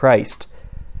Jesus Christ.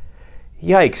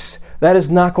 Yikes. That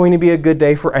is not going to be a good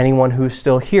day for anyone who's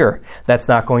still here. That's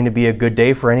not going to be a good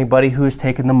day for anybody who's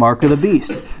taken the mark of the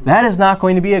beast. That is not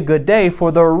going to be a good day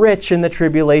for the rich in the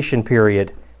tribulation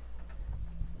period.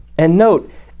 And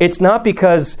note, it's not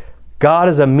because God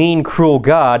is a mean, cruel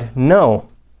God. No.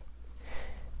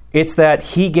 It's that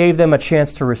he gave them a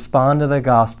chance to respond to the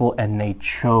gospel and they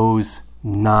chose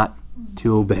not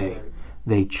to obey.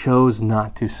 They chose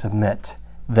not to submit.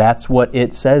 That's what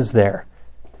it says there.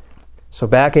 So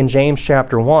back in James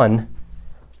chapter 1,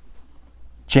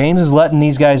 James is letting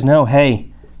these guys know,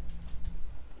 hey,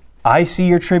 I see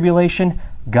your tribulation,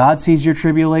 God sees your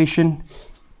tribulation,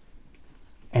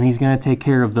 and He's going to take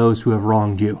care of those who have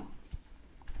wronged you.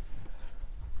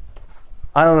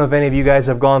 I don't know if any of you guys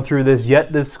have gone through this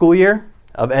yet this school year,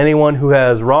 of anyone who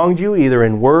has wronged you, either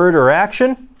in word or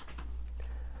action.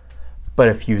 But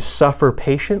if you suffer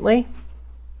patiently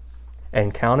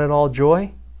and count it all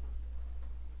joy,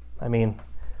 I mean,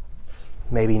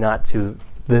 maybe not to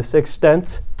this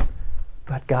extent,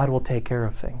 but God will take care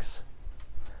of things.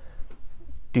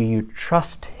 Do you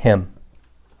trust Him?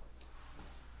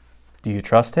 Do you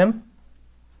trust Him?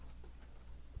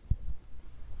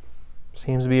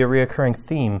 Seems to be a reoccurring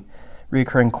theme,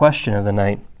 reoccurring question of the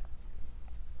night.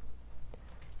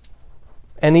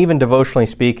 And even devotionally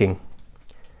speaking,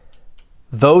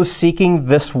 those seeking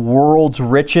this world's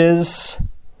riches,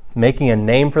 making a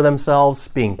name for themselves,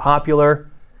 being popular,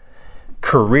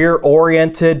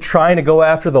 career-oriented, trying to go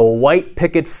after the white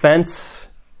picket fence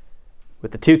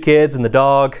with the 2 kids and the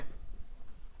dog,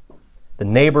 the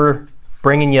neighbor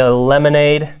bringing you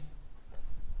lemonade.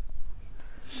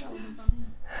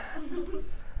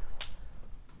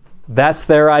 That's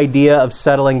their idea of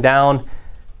settling down.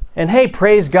 And hey,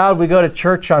 praise God, we go to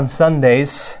church on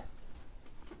Sundays.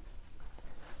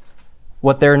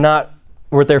 What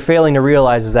they're failing to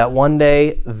realize is that one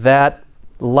day that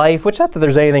life, which not that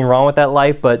there's anything wrong with that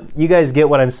life, but you guys get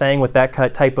what I'm saying with that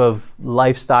type of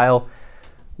lifestyle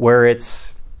where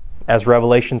it's, as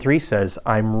Revelation 3 says,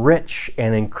 I'm rich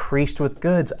and increased with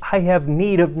goods. I have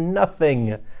need of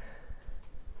nothing.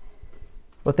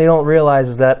 What they don't realize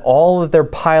is that all that they're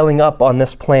piling up on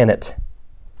this planet,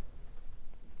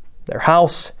 their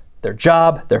house, their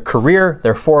job, their career,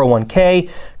 their 401k,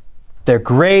 their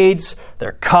grades,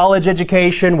 their college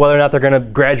education, whether or not they're going to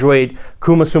graduate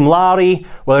cum laude,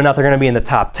 whether or not they're going to be in the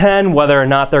top 10, whether or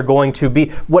not they're going to be,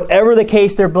 whatever the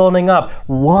case they're building up,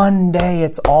 one day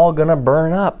it's all going to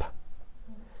burn up.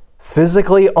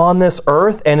 Physically on this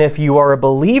earth, and if you are a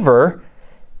believer,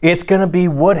 it's going to be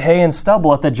wood, hay, and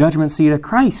stubble at the judgment seat of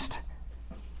Christ.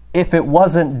 If it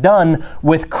wasn't done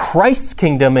with Christ's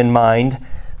kingdom in mind,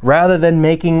 rather than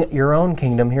making your own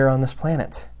kingdom here on this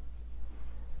planet.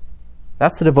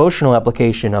 That's the devotional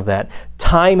application of that.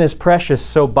 Time is precious,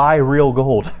 so buy real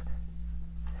gold.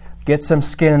 Get some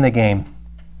skin in the game.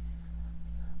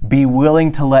 Be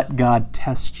willing to let God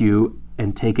test you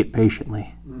and take it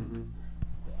patiently. Mm-hmm.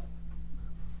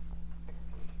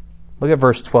 Look at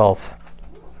verse 12.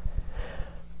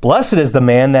 Blessed is the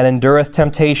man that endureth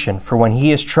temptation, for when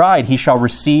he is tried, he shall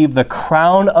receive the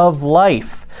crown of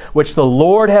life, which the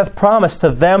Lord hath promised to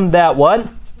them that what?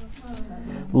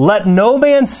 Let no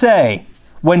man say,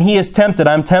 when he is tempted,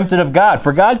 I'm tempted of God.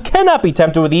 For God cannot be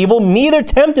tempted with evil, neither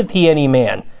tempteth he any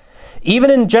man. Even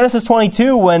in Genesis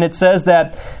 22, when it says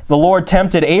that the Lord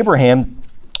tempted Abraham,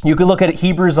 you could look at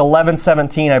Hebrews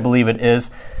 11:17, I believe it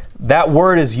is. That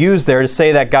word is used there to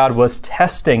say that God was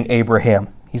testing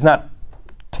Abraham. He's not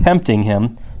tempting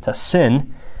him to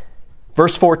sin.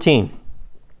 Verse 14.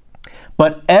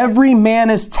 But every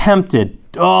man is tempted.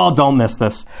 Oh, don't miss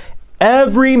this.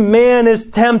 Every man is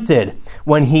tempted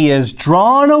when he is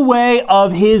drawn away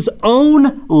of his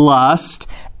own lust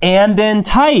and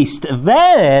enticed.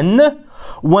 Then,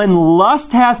 when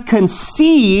lust hath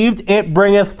conceived, it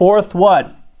bringeth forth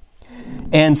what?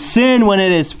 And sin, when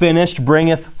it is finished,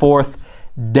 bringeth forth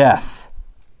death.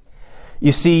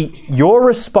 You see, your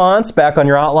response, back on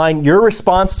your outline, your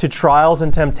response to trials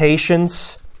and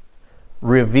temptations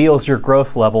reveals your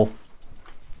growth level.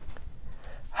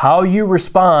 How you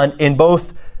respond in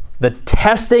both the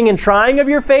testing and trying of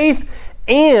your faith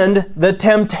and the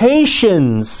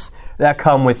temptations that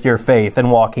come with your faith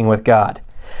and walking with God.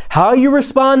 How you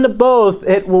respond to both,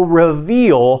 it will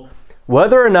reveal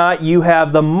whether or not you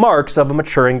have the marks of a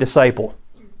maturing disciple.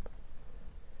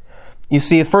 You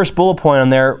see, the first bullet point on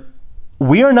there,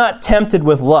 we are not tempted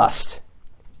with lust.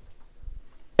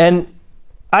 And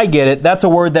I get it. That's a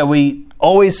word that we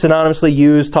always synonymously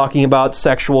use talking about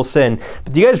sexual sin.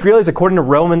 But do you guys realize, according to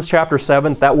Romans chapter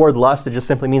 7, that word lust, it just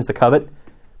simply means to covet?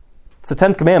 It's the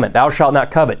 10th commandment. Thou shalt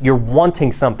not covet. You're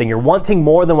wanting something. You're wanting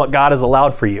more than what God has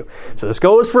allowed for you. So this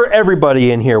goes for everybody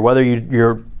in here, whether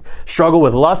you're struggle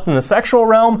with lust in the sexual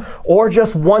realm, or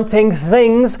just wanting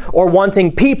things, or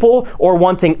wanting people, or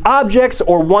wanting objects,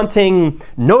 or wanting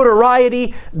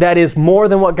notoriety that is more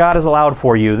than what God has allowed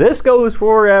for you. This goes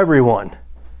for everyone.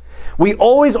 We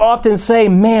always often say,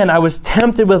 man, I was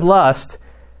tempted with lust,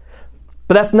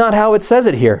 but that's not how it says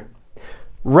it here.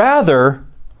 Rather,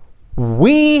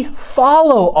 we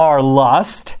follow our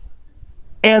lust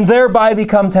and thereby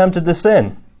become tempted to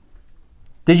sin.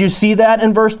 Did you see that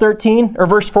in verse 13 or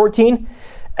verse 14?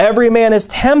 Every man is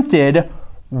tempted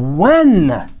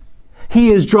when he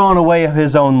is drawn away of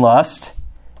his own lust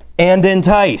and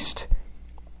enticed.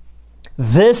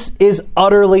 This is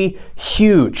utterly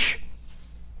huge.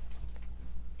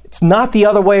 It's not the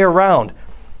other way around.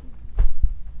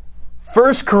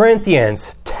 1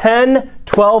 Corinthians 10,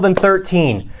 12, and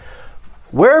 13.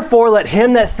 Wherefore let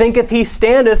him that thinketh he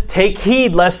standeth take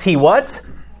heed lest he what?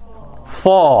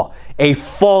 Fall. A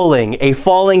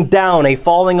falling down, a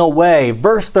falling away.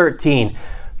 Verse 13.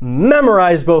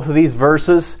 Memorize both of these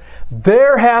verses.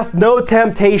 There hath no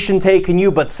temptation taken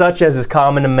you but such as is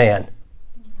common to man.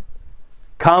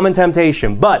 Common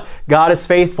temptation. But God is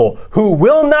faithful, who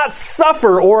will not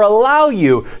suffer or allow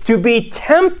you to be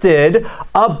tempted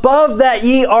above that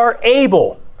ye are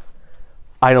able.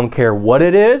 I don't care what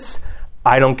it is.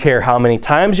 I don't care how many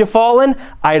times you've fallen.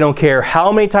 I don't care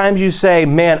how many times you say,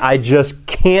 man, I just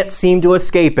can't seem to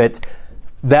escape it.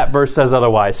 That verse says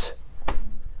otherwise.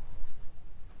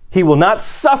 He will not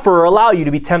suffer or allow you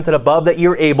to be tempted above that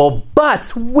you're able,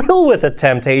 but will with the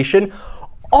temptation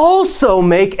also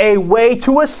make a way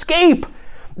to escape,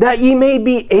 that ye may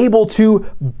be able to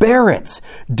bear it.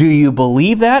 Do you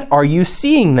believe that? Are you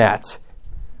seeing that?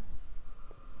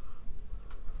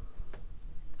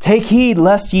 Take heed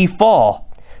lest ye fall.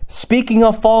 Speaking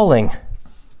of falling,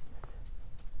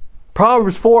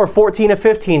 Proverbs 4, 14 and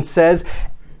 15 says,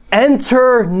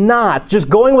 enter not, just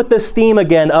going with this theme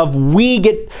again of we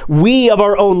of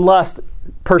our own lust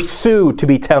pursue to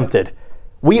be tempted.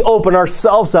 We open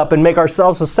ourselves up and make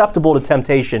ourselves susceptible to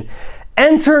temptation.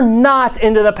 Enter not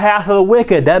into the path of the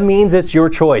wicked. That means it's your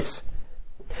choice.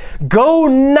 Go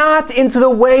not into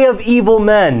the way of evil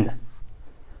men.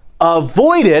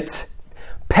 Avoid it,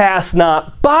 pass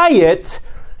not by it,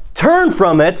 turn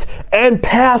from it, and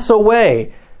pass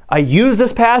away. I used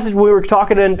this passage when we were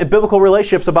talking in biblical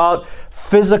relationships about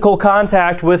physical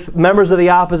contact with members of the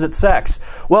opposite sex.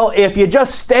 Well, if you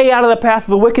just stay out of the path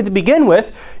of the wicked to begin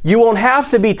with, you won't have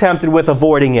to be tempted with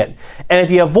avoiding it. And if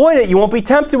you avoid it, you won't be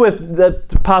tempted with the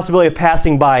possibility of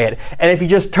passing by it. And if you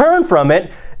just turn from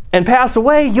it and pass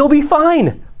away, you'll be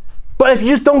fine. But if you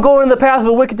just don't go in the path of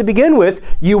the wicked to begin with,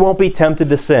 you won't be tempted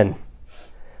to sin.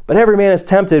 But every man is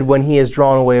tempted when he is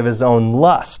drawn away of his own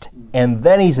lust. And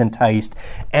then he's enticed.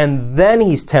 And then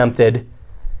he's tempted.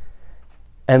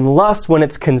 And lust, when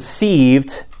it's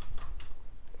conceived,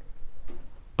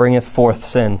 bringeth forth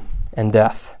sin and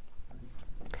death.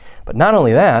 But not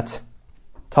only that,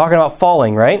 talking about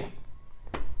falling, right?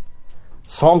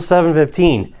 Psalm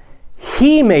 7:15.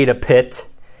 He made a pit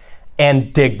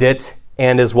and digged it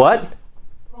and is what?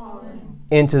 Fallen.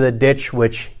 Into the ditch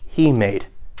which he made.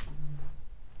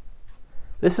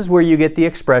 This is where you get the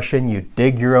expression, you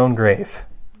dig your own grave.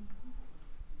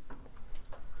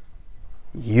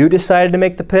 You decided to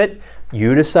make the pit.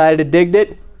 You decided to dig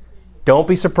it. Don't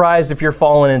be surprised if you're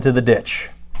falling into the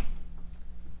ditch.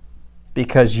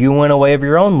 Because you went away of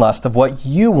your own lust, of what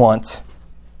you want.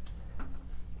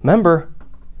 Remember,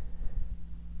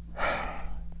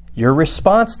 your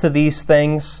response to these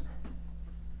things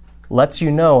lets you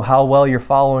know how well you're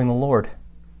following the Lord.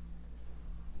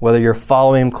 Whether you're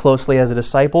following Him closely as a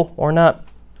disciple or not.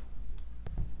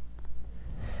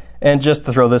 And just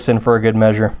to throw this in for a good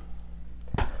measure.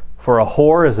 For a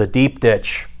whore is a deep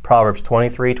ditch. Proverbs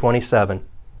 23:27.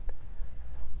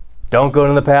 Don't go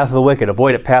into the path of the wicked.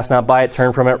 Avoid it, pass not by it,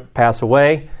 turn from it, pass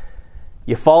away.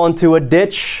 You fall into a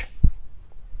ditch,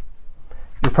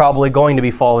 you're probably going to be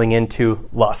falling into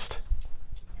lust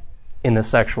in the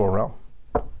sexual realm.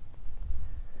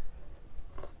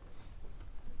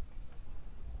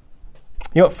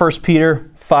 You know what 1 Peter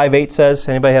 5:8 says?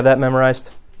 Anybody have that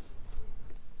memorized?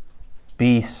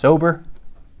 Be sober.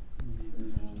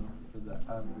 The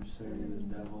adversary,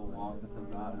 the devil, walketh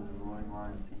about as a roaring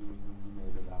lion, seeking whom he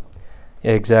may devour.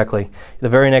 Yeah, exactly. The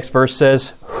very next verse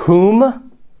says,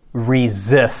 whom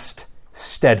resist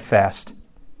steadfast.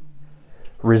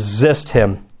 Resist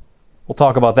him. We'll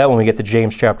talk about that when we get to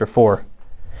James chapter 4.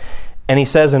 And he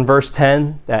says in verse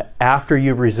 10 that after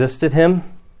you've resisted him,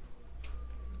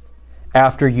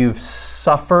 after you've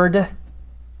suffered,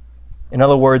 in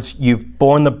other words, you've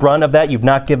borne the brunt of that, you've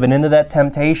not given in to that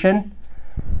temptation,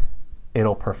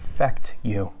 it'll perfect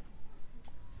you.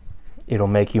 It'll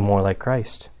make you more like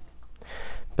Christ.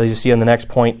 But as you see on the next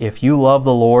point, if you love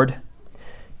the Lord,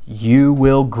 you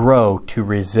will grow to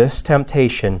resist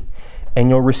temptation and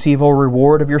you'll receive a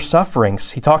reward of your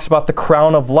sufferings. He talks about the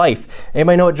crown of life.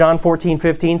 Anybody know what John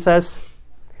 14:15 says?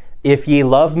 If ye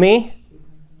love me,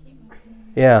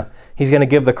 yeah. He's going to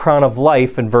give the crown of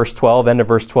life in verse 12, end of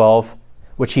verse 12,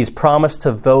 which he's promised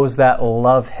to those that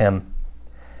love him.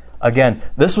 Again,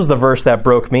 this was the verse that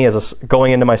broke me as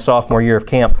going into my sophomore year of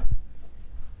camp.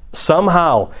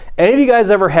 Somehow, any of you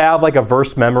guys ever have like a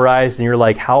verse memorized and you're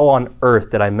like, how on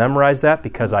earth did I memorize that?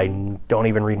 Because I don't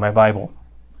even read my Bible.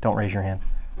 Don't raise your hand.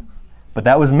 But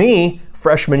that was me,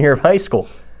 freshman year of high school.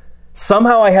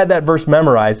 Somehow I had that verse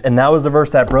memorized, and that was the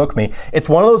verse that broke me. It's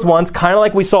one of those ones, kind of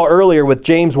like we saw earlier with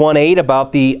James 1:8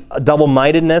 about the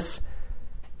double-mindedness.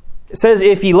 It says,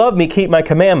 if ye love me, keep my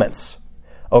commandments.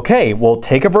 Okay, well,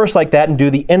 take a verse like that and do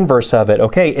the inverse of it.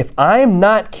 Okay, if I'm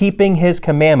not keeping his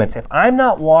commandments, if I'm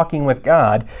not walking with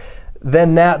God,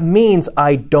 then that means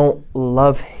I don't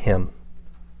love him.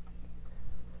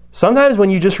 Sometimes when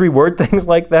you just reword things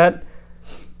like that,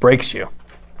 breaks you,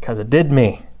 because it did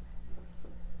me.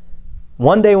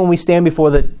 One day when we stand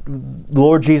before the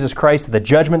Lord Jesus Christ at the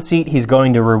judgment seat, he's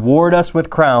going to reward us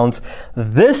with crowns.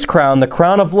 This crown, the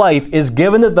crown of life, is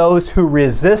given to those who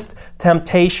resist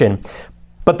temptation.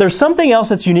 But there's something else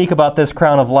that's unique about this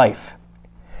crown of life.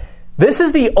 This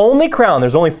is the only crown.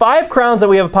 There's only 5 crowns that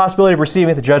we have a possibility of receiving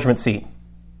at the judgment seat.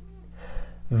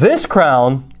 This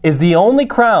crown is the only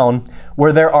crown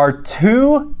where there are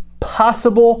 2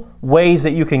 possible ways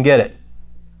that you can get it.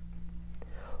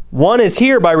 One is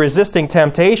here by resisting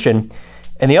temptation,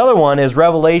 and the other one is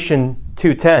Revelation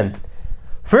 2:10.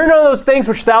 Fear none of those things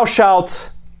which thou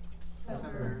shalt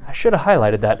suffer. I should have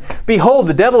highlighted that. Behold,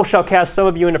 the devil shall cast some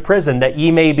of you into prison, that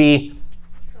ye may be...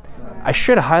 I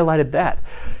should have highlighted that.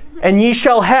 And ye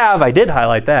shall have, I did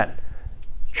highlight that,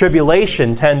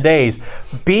 tribulation 10 days.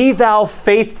 Be thou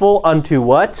faithful unto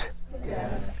what?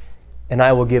 Death. And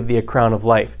I will give thee a crown of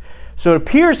life. So it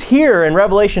appears here in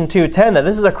Revelation 2:10 that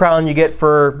this is a crown you get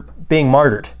for being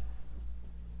martyred.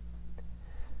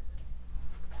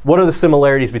 What are the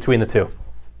similarities between the two?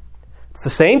 It's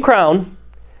the same crown.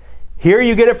 Here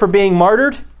you get it for being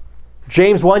martyred.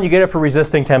 James 1, you get it for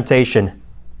resisting temptation.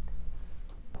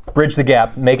 Bridge the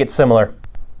gap. Make it similar.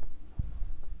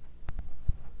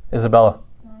 Isabella.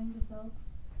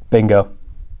 Bingo.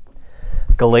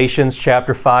 Galatians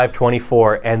chapter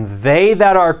 5:24. And they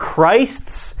that are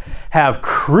Christ's have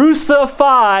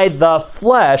crucified the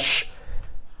flesh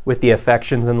with the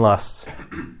affections and lusts.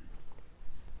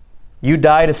 You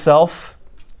die to self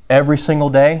every single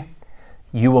day.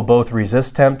 You will both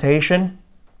resist temptation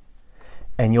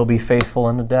and you'll be faithful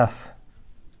unto death.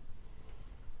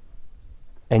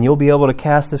 And you'll be able to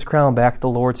cast this crown back at the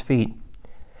Lord's feet.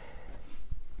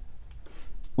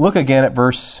 Look again at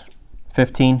verse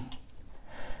 15.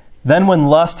 Then when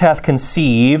lust hath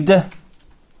conceived,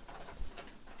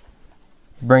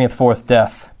 bringeth forth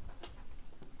death.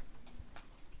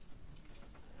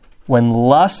 When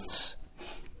lusts,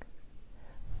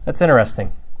 that's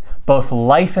interesting. Both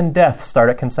life and death start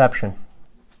at conception.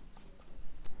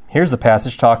 Here's the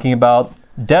passage talking about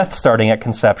death starting at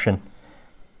conception.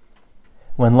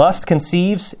 When lust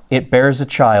conceives, it bears a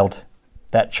child.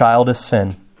 That child is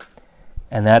sin.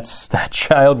 And that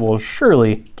child will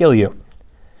surely kill you.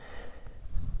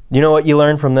 You know what you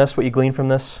learn from this, what you glean from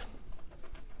this?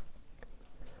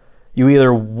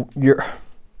 Either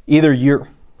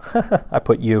I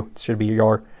put you, it should be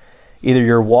your. Either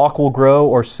your walk will grow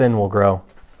or sin will grow.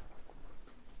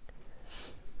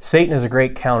 Satan is a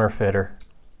great counterfeiter.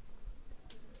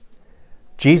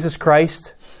 Jesus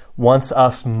Christ wants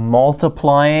us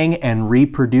multiplying and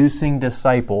reproducing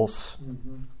disciples.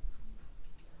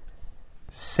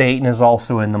 Satan is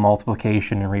also in the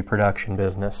multiplication and reproduction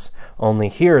business. Only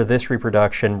here, this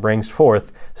reproduction brings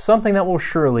forth something that will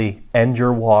surely end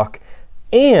your walk,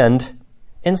 and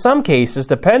in some cases,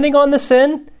 depending on the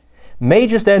sin, may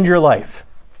just end your life.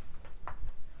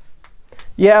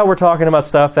 Yeah, we're talking about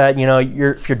stuff that,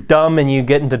 if you're dumb and you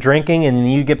get into drinking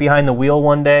and you get behind the wheel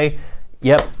one day,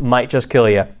 yep, might just kill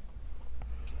you.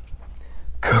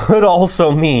 Could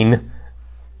also mean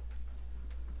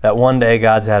that one day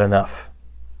God's had enough.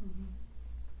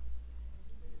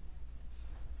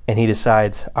 And he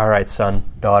decides, all right,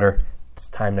 son, daughter, it's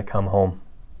time to come home.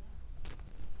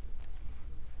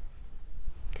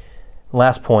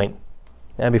 Last point.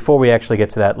 And before we actually get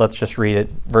to that, let's just read it.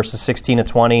 Verses 16 to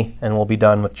 20, and we'll be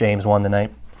done with James 1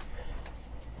 tonight.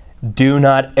 Do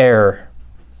not err,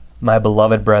 my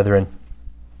beloved brethren.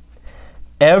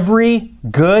 Every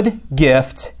good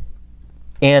gift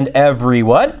and every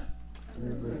what?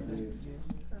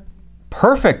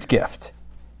 Perfect gift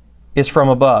is from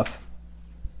above.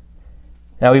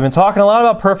 Now, we've been talking a lot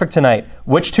about perfect tonight.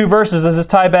 Which 2 verses does this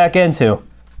tie back into?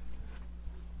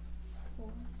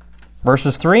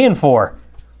 Verses 3 and 4.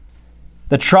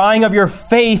 The trying of your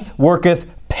faith worketh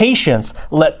patience.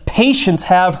 Let patience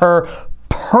have her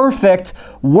perfect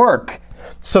work,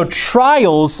 So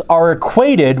trials are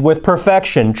equated with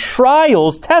perfection.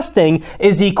 Trials, testing,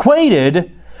 is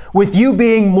equated with you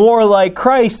being more like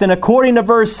Christ. And according to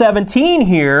verse 17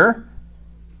 here,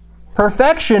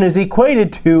 perfection is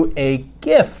equated to a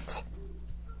gift.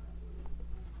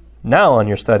 Now on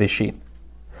your study sheet.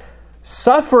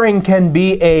 Suffering can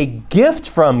be a gift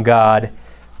from God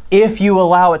if you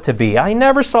allow it to be. I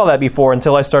never saw that before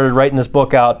until I started writing this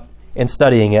book out and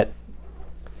studying it.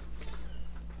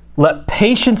 Let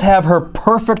patience have her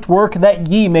perfect work, that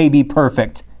ye may be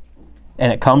perfect.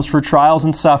 And it comes for trials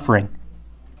and suffering.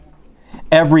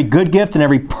 Every good gift and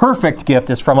every perfect gift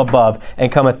is from above,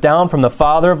 and cometh down from the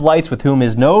Father of lights, with whom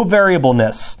is no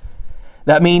variableness.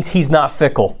 That means he's not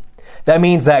fickle. That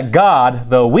means that God,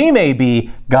 though we may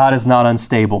be, God is not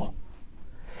unstable.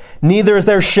 Neither is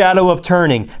there shadow of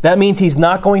turning. That means he's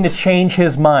not going to change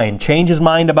his mind. Change his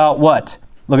mind about what?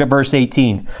 Look at verse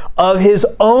 18. Of his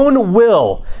own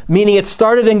will, meaning it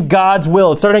started in God's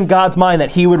will. It started in God's mind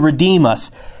that he would redeem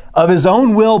us. Of his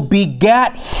own will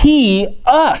begat he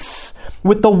us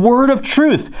with the word of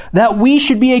truth, that we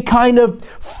should be a kind of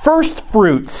first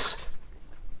fruits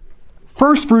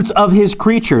of his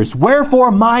creatures. Wherefore,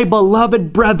 my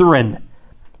beloved brethren,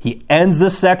 he ends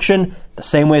this section the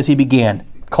same way as he began,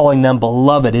 calling them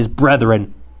beloved, his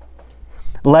brethren.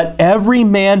 Let every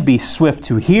man be swift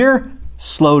to hear,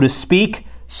 slow to speak,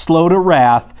 slow to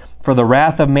wrath, for the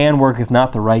wrath of man worketh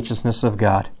not the righteousness of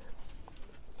God.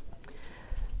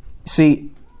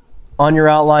 See, on your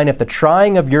outline, if the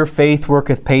trying of your faith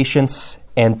worketh patience,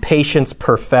 and patience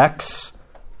perfects,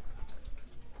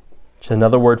 which is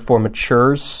another word for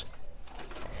matures,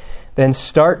 then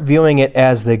start viewing it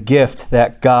as the gift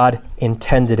that God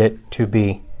intended it to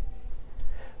be.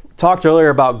 Talked earlier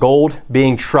about gold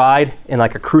being tried in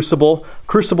like a crucible.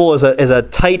 Crucible is a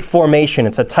tight formation.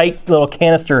 It's a tight little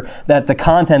canister that the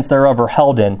contents thereof are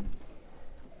held in.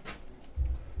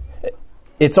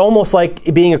 It's almost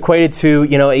like being equated to,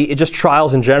 just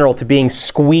trials in general, to being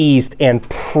squeezed and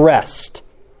pressed.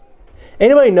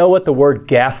 Anybody know what the word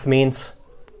Gath means?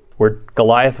 Where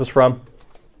Goliath was from?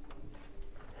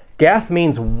 Gath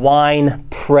means wine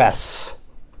press.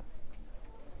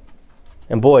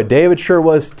 And boy, David sure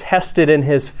was tested in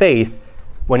his faith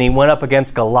when he went up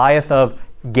against Goliath of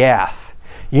Gath.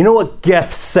 You know what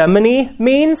Gethsemane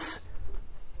means?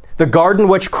 The garden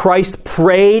which Christ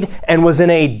prayed and was in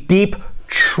a deep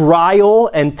trial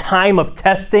and time of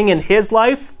testing in his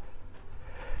life.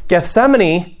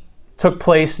 Gethsemane took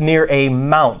place near a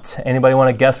mount. Anybody want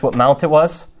to guess what mount it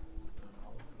was?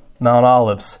 Mount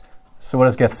Olives. So what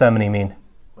does Gethsemane mean?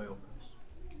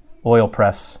 Oil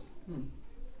press.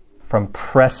 From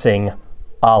pressing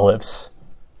olives.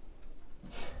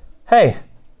 Hey,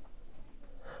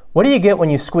 what do you get when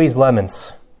you squeeze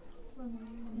lemons?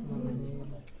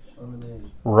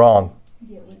 Wrong.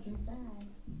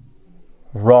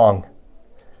 Wrong.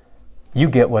 You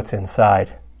get what's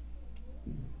inside.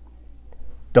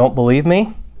 Don't believe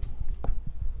me?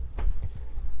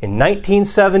 In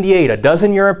 1978, a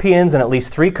dozen Europeans and at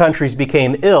least 3 countries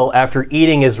became ill after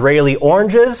eating Israeli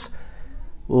oranges,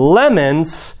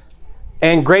 lemons,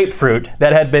 and grapefruit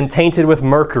that had been tainted with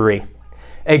mercury.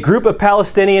 A group of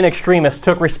Palestinian extremists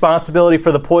took responsibility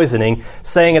for the poisoning,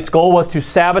 saying its goal was to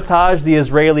sabotage the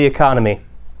Israeli economy.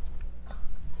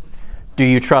 Do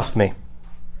you trust me?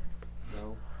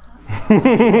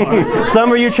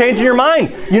 Some of you changing your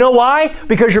mind. You know why?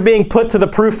 Because you're being put to the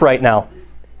proof right now.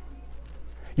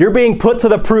 You're being put to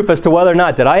the proof as to whether or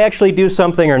not, did I actually do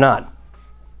something or not?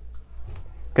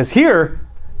 Because here,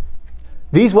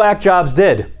 these whack jobs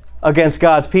did against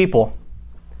God's people.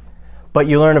 But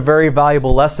you learn a very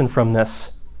valuable lesson from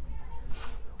this.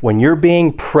 When you're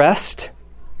being pressed,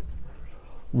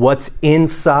 what's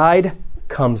inside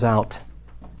comes out.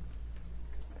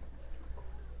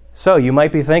 So you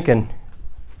might be thinking,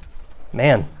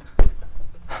 man,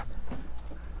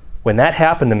 when that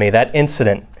happened to me, that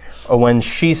incident, or when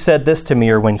she said this to me,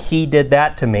 or when he did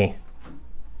that to me,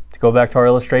 to go back to our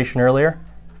illustration earlier,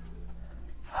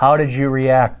 how did you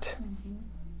react?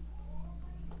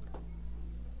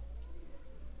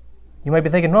 You might be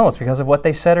thinking, no, it's because of what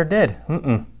they said or did.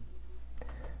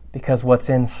 Because what's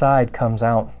inside comes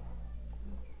out.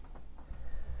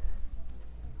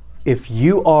 If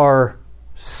you are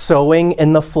sowing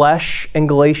in the flesh in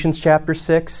Galatians chapter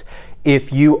 6,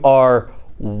 if you are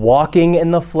walking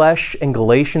in the flesh in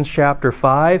Galatians chapter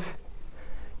 5,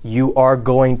 you are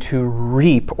going to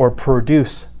reap or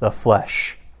produce the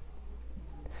flesh.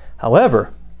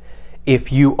 However,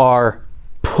 if you are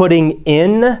putting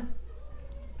in,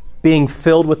 being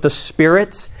filled with the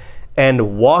Spirit,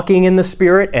 and walking in the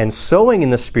Spirit, and sowing in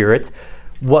the Spirit,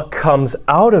 what comes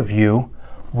out of you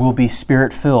will be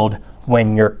Spirit-filled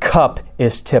when your cup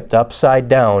is tipped upside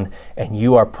down and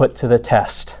you are put to the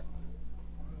test.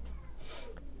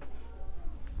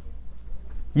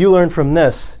 You learn from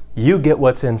this, you get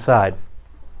what's inside.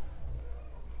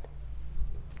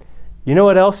 You know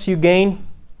what else you gain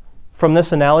from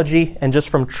this analogy and just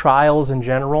from trials in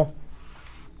general?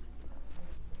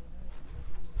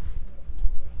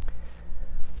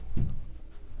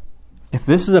 If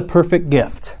this is a perfect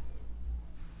gift,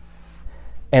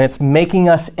 and it's making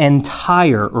us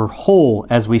entire or whole,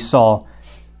 as we saw.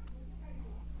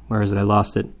 Where is it? I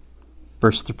lost it.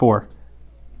 Verse 4.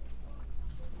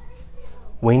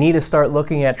 We need to start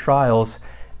looking at trials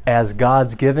as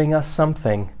God's giving us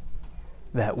something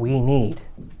that we need.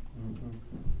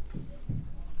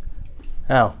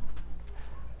 Now,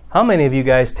 how many of you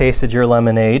guys tasted your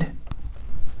lemonade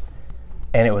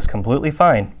and it was completely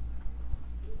fine?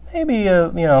 Maybe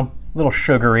a little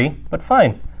sugary, but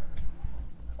fine.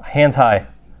 Hands high.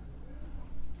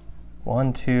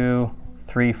 1, 2,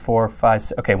 3, 4, 5,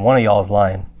 6. Okay, one of y'all is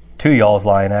lying. 2 y'all is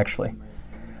lying, actually.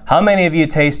 How many of you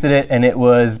tasted it and it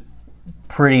was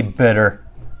pretty bitter?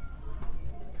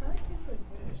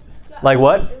 Like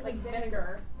what? It was like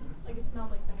vinegar. Like it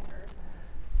smelled like vinegar.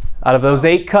 Out of those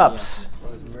 8 cups,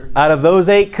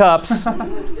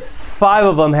 5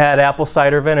 of them had apple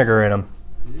cider vinegar in them.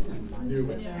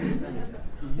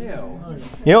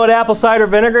 You know what apple cider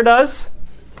vinegar does?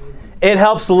 It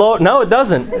helps no, it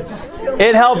doesn't.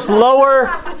 It helps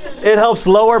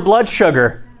lower blood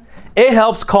sugar. It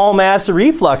helps calm acid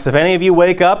reflux. If any of you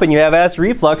wake up and you have acid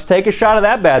reflux, take a shot of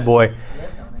that bad boy.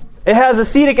 It has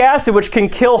acetic acid, which can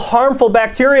kill harmful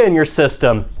bacteria in your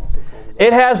system.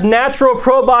 It has natural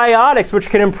probiotics,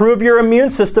 which can improve your immune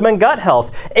system and gut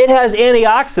health. It has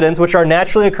antioxidants, which are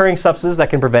naturally occurring substances that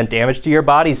can prevent damage to your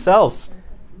body's cells.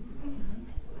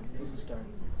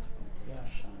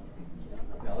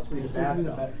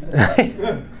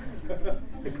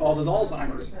 It causes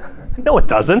Alzheimer's. No, it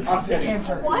doesn't.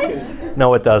 What?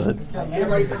 No, it doesn't.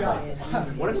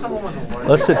 What if someone was allergic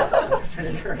Listen, to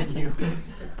vinegar and you?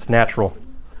 it's natural.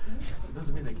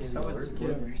 Doesn't mean they can't be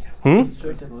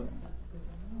allergic.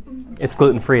 It's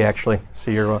gluten-free, actually,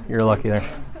 so you're lucky there.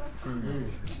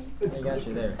 I got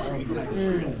you there.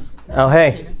 Oh,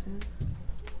 hey,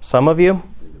 some of you,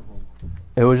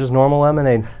 it was just normal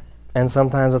lemonade, and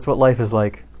sometimes that's what life is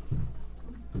like.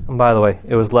 And by the way,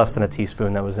 it was less than a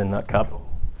teaspoon that was in that cup.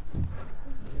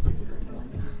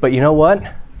 But you know what?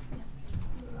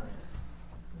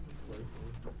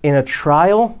 In a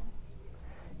trial,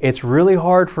 it's really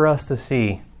hard for us to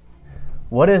see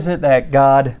what is it that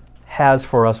God has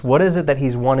for us. What is it that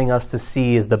He's wanting us to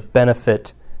see as the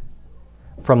benefit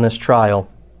from this trial?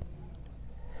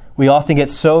 We often get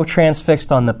so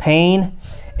transfixed on the pain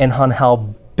and on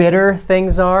how bitter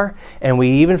things are, and we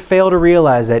even fail to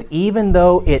realize that even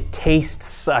though it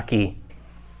tastes sucky,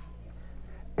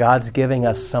 God's giving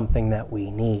us something that we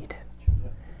need.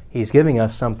 He's giving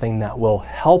us something that will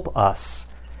help us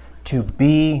to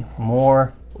be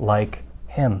more like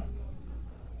Him.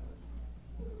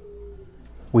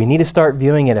 We need to start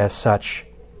viewing it as such.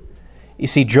 You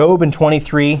see, Job in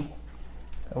 23,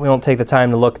 we won't take the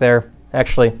time to look there.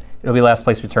 Actually, it'll be the last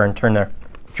place we turn. Turn there.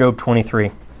 Job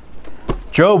 23.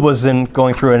 Job was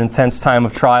going through an intense time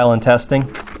of trial and testing.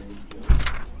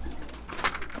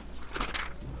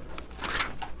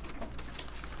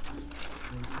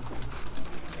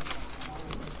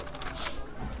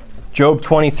 Job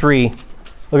 23,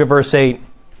 look at verse 8.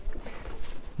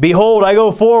 Behold, I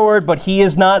go forward, but He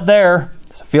is not there.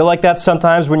 Does it feel like that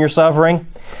sometimes when you're suffering?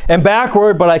 And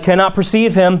backward, but I cannot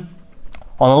perceive Him.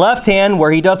 On the left hand,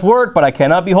 where He doth work, but I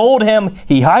cannot behold Him.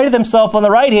 He hideth Himself on the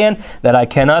right hand, that I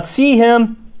cannot see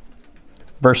Him.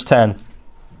 Verse 10.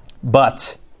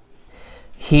 But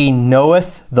He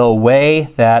knoweth the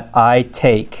way that I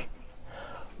take.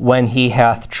 When He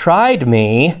hath tried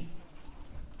me,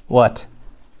 what?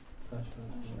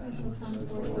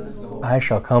 I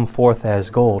shall come forth as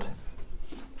gold.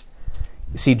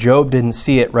 You see, Job didn't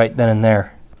see it right then and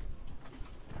there.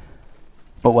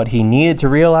 But what he needed to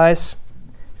realize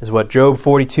is what Job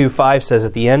 42:5 says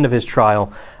at the end of his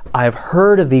trial. I have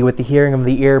heard of thee with the hearing of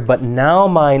the ear, but now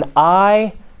mine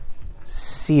eye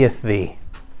seeth thee.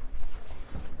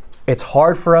 It's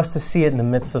hard for us to see it in the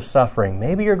midst of suffering.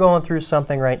 Maybe you're going through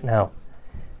something right now,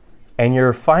 and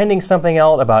you're finding something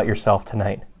out about yourself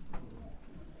tonight.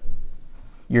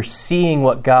 You're seeing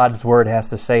what God's Word has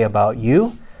to say about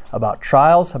you, about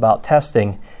trials, about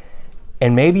testing,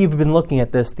 and maybe you've been looking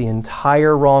at this the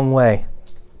entire wrong way.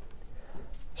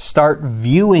 Start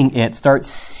viewing it, start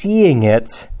seeing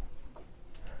it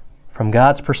from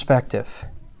God's perspective.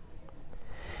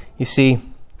 You see,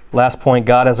 Last point,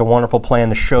 God has a wonderful plan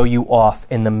to show you off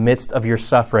in the midst of your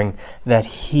suffering that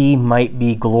He might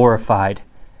be glorified.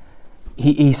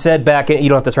 He said back, you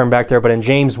don't have to turn back there, but in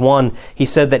James 1, he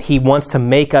said that He wants to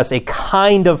make us a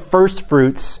kind of first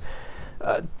fruits,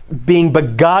 being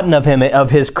begotten of Him,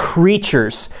 of His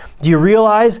creatures. Do you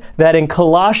realize that in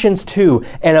Colossians 2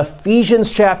 and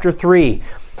Ephesians chapter 3,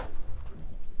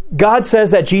 God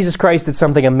says that Jesus Christ did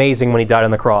something amazing when He died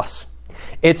on the cross.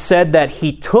 It said that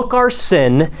He took our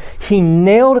sin, He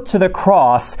nailed it to the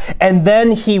cross, and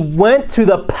then He went to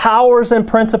the powers and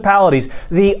principalities,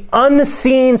 the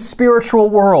unseen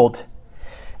spiritual world,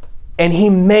 and He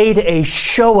made a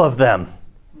show of them.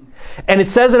 And it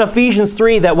says in Ephesians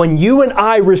 3 that when you and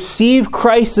I receive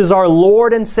Christ as our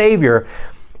Lord and Savior,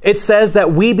 it says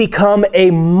that we become a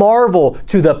marvel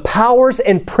to the powers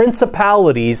and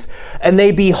principalities, and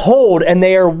they behold and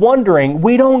they are wondering,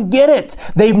 we don't get it.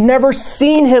 They've never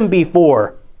seen Him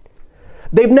before.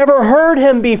 They've never heard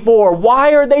Him before.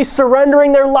 Why are they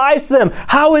surrendering their lives to them?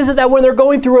 How is it that when they're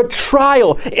going through a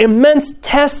trial, immense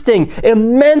testing,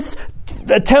 immense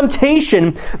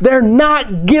temptation, they're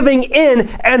not giving in,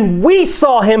 and we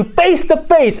saw Him face to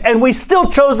face and we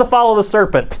still chose to follow the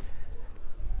serpent?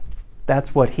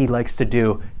 That's what He likes to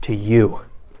do to you.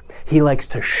 He likes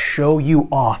to show you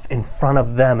off in front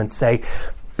of them and say,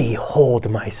 behold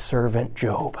my servant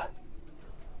Job.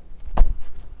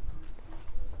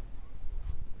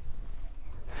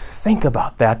 Think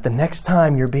about that the next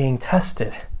time you're being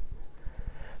tested.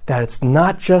 That it's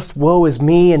not just woe is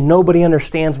me and nobody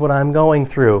understands what I'm going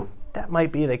through. That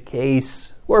might be the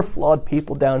case. We're flawed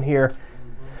people down here.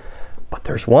 But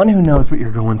there's one who knows what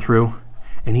you're going through.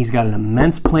 And He's got an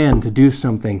immense plan to do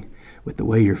something with the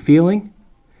way you're feeling,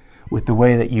 with the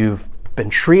way that you've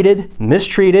been treated,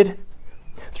 mistreated,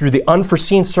 through the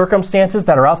unforeseen circumstances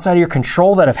that are outside of your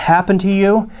control that have happened to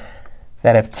you,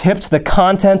 that have tipped the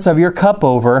contents of your cup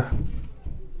over.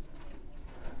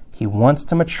 He wants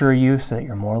to mature you so that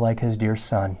you're more like His dear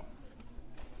Son.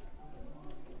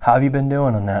 How have you been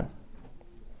doing on that?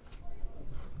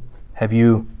 Have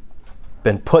you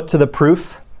been put to the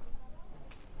proof?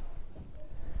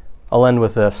 I'll end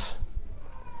with this.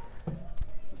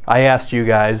 I asked you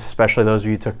guys, especially those of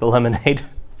you who took the lemonade.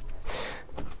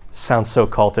 Sounds so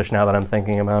cultish now that I'm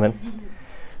thinking about it.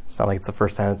 It's not like it's the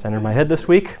first time it's entered my head this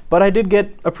week, but I did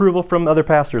get approval from other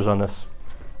pastors on this.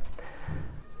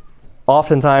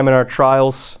 Oftentimes in our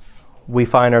trials, we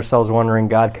find ourselves wondering,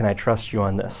 God, can I trust you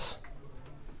on this?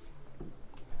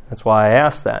 That's why I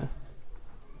asked that.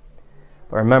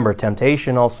 But remember,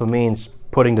 temptation also means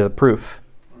putting to the proof.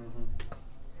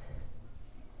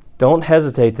 Don't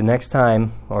hesitate the next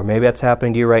time, or maybe that's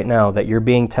happening to you right now, that you're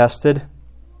being tested.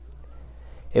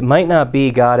 It might not be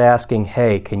God asking,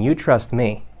 hey, can you trust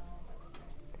me?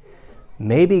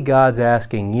 Maybe God's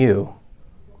asking you,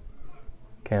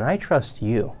 can I trust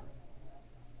you?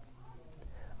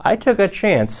 I took a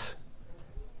chance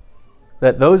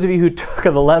that those of you who took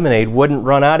of the lemonade wouldn't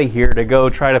run out of here to go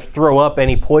try to throw up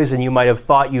any poison you might have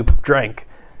thought you drank.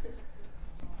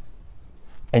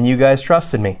 And you guys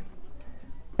trusted me.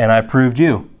 And I proved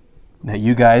you that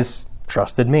you guys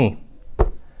trusted me.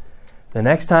 The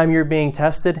next time you're being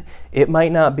tested, it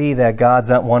might not be that God's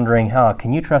not wondering,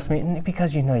 can you trust me?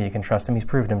 Because you know you can trust Him. He's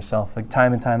proved Himself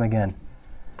time and time again.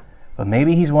 But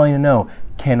maybe He's wanting to know,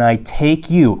 can I take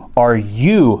you? Are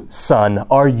you, son,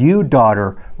 are you,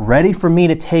 daughter, ready for me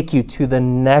to take you to the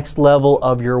next level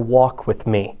of your walk with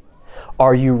me?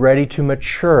 Are you ready to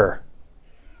mature?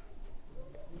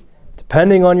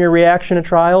 Depending on your reaction to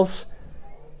trials,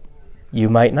 you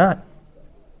might not.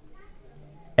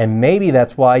 And maybe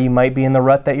that's why you might be in the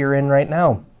rut that you're in right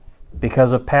now,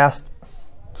 because of past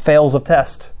fails of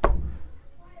test.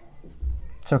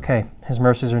 It's okay. His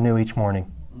mercies are new each morning.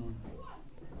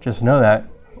 Just know that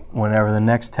whenever the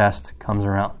next test comes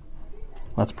around.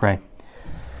 Let's pray.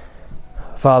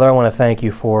 Father, I want to thank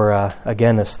you for,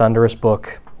 again, this thunderous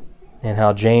book and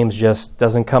how James just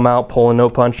doesn't come out pulling no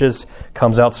punches,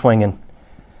 comes out swinging.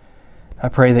 I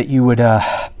pray that you would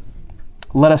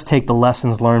let us take the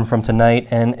lessons learned from tonight.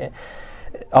 And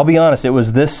I'll be honest, it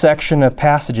was this section of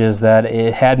passages that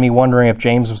it had me wondering if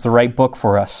James was the right book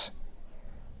for us.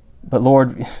 But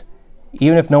Lord,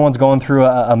 even if no one's going through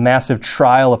a massive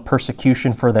trial of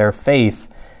persecution for their faith,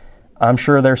 I'm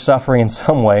sure they're suffering in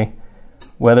some way,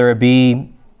 whether it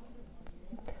be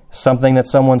something that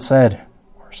someone said,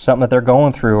 or something that they're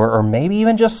going through, or maybe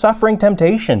even just suffering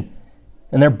temptation,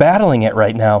 and they're battling it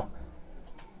right now.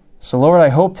 So Lord, I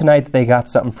hope tonight that they got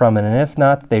something from it, and if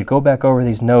not, they'd go back over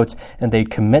these notes and they'd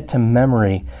commit to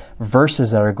memory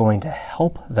verses that are going to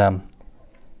help them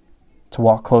to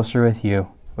walk closer with you.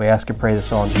 We ask and pray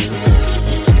this all in Jesus' name.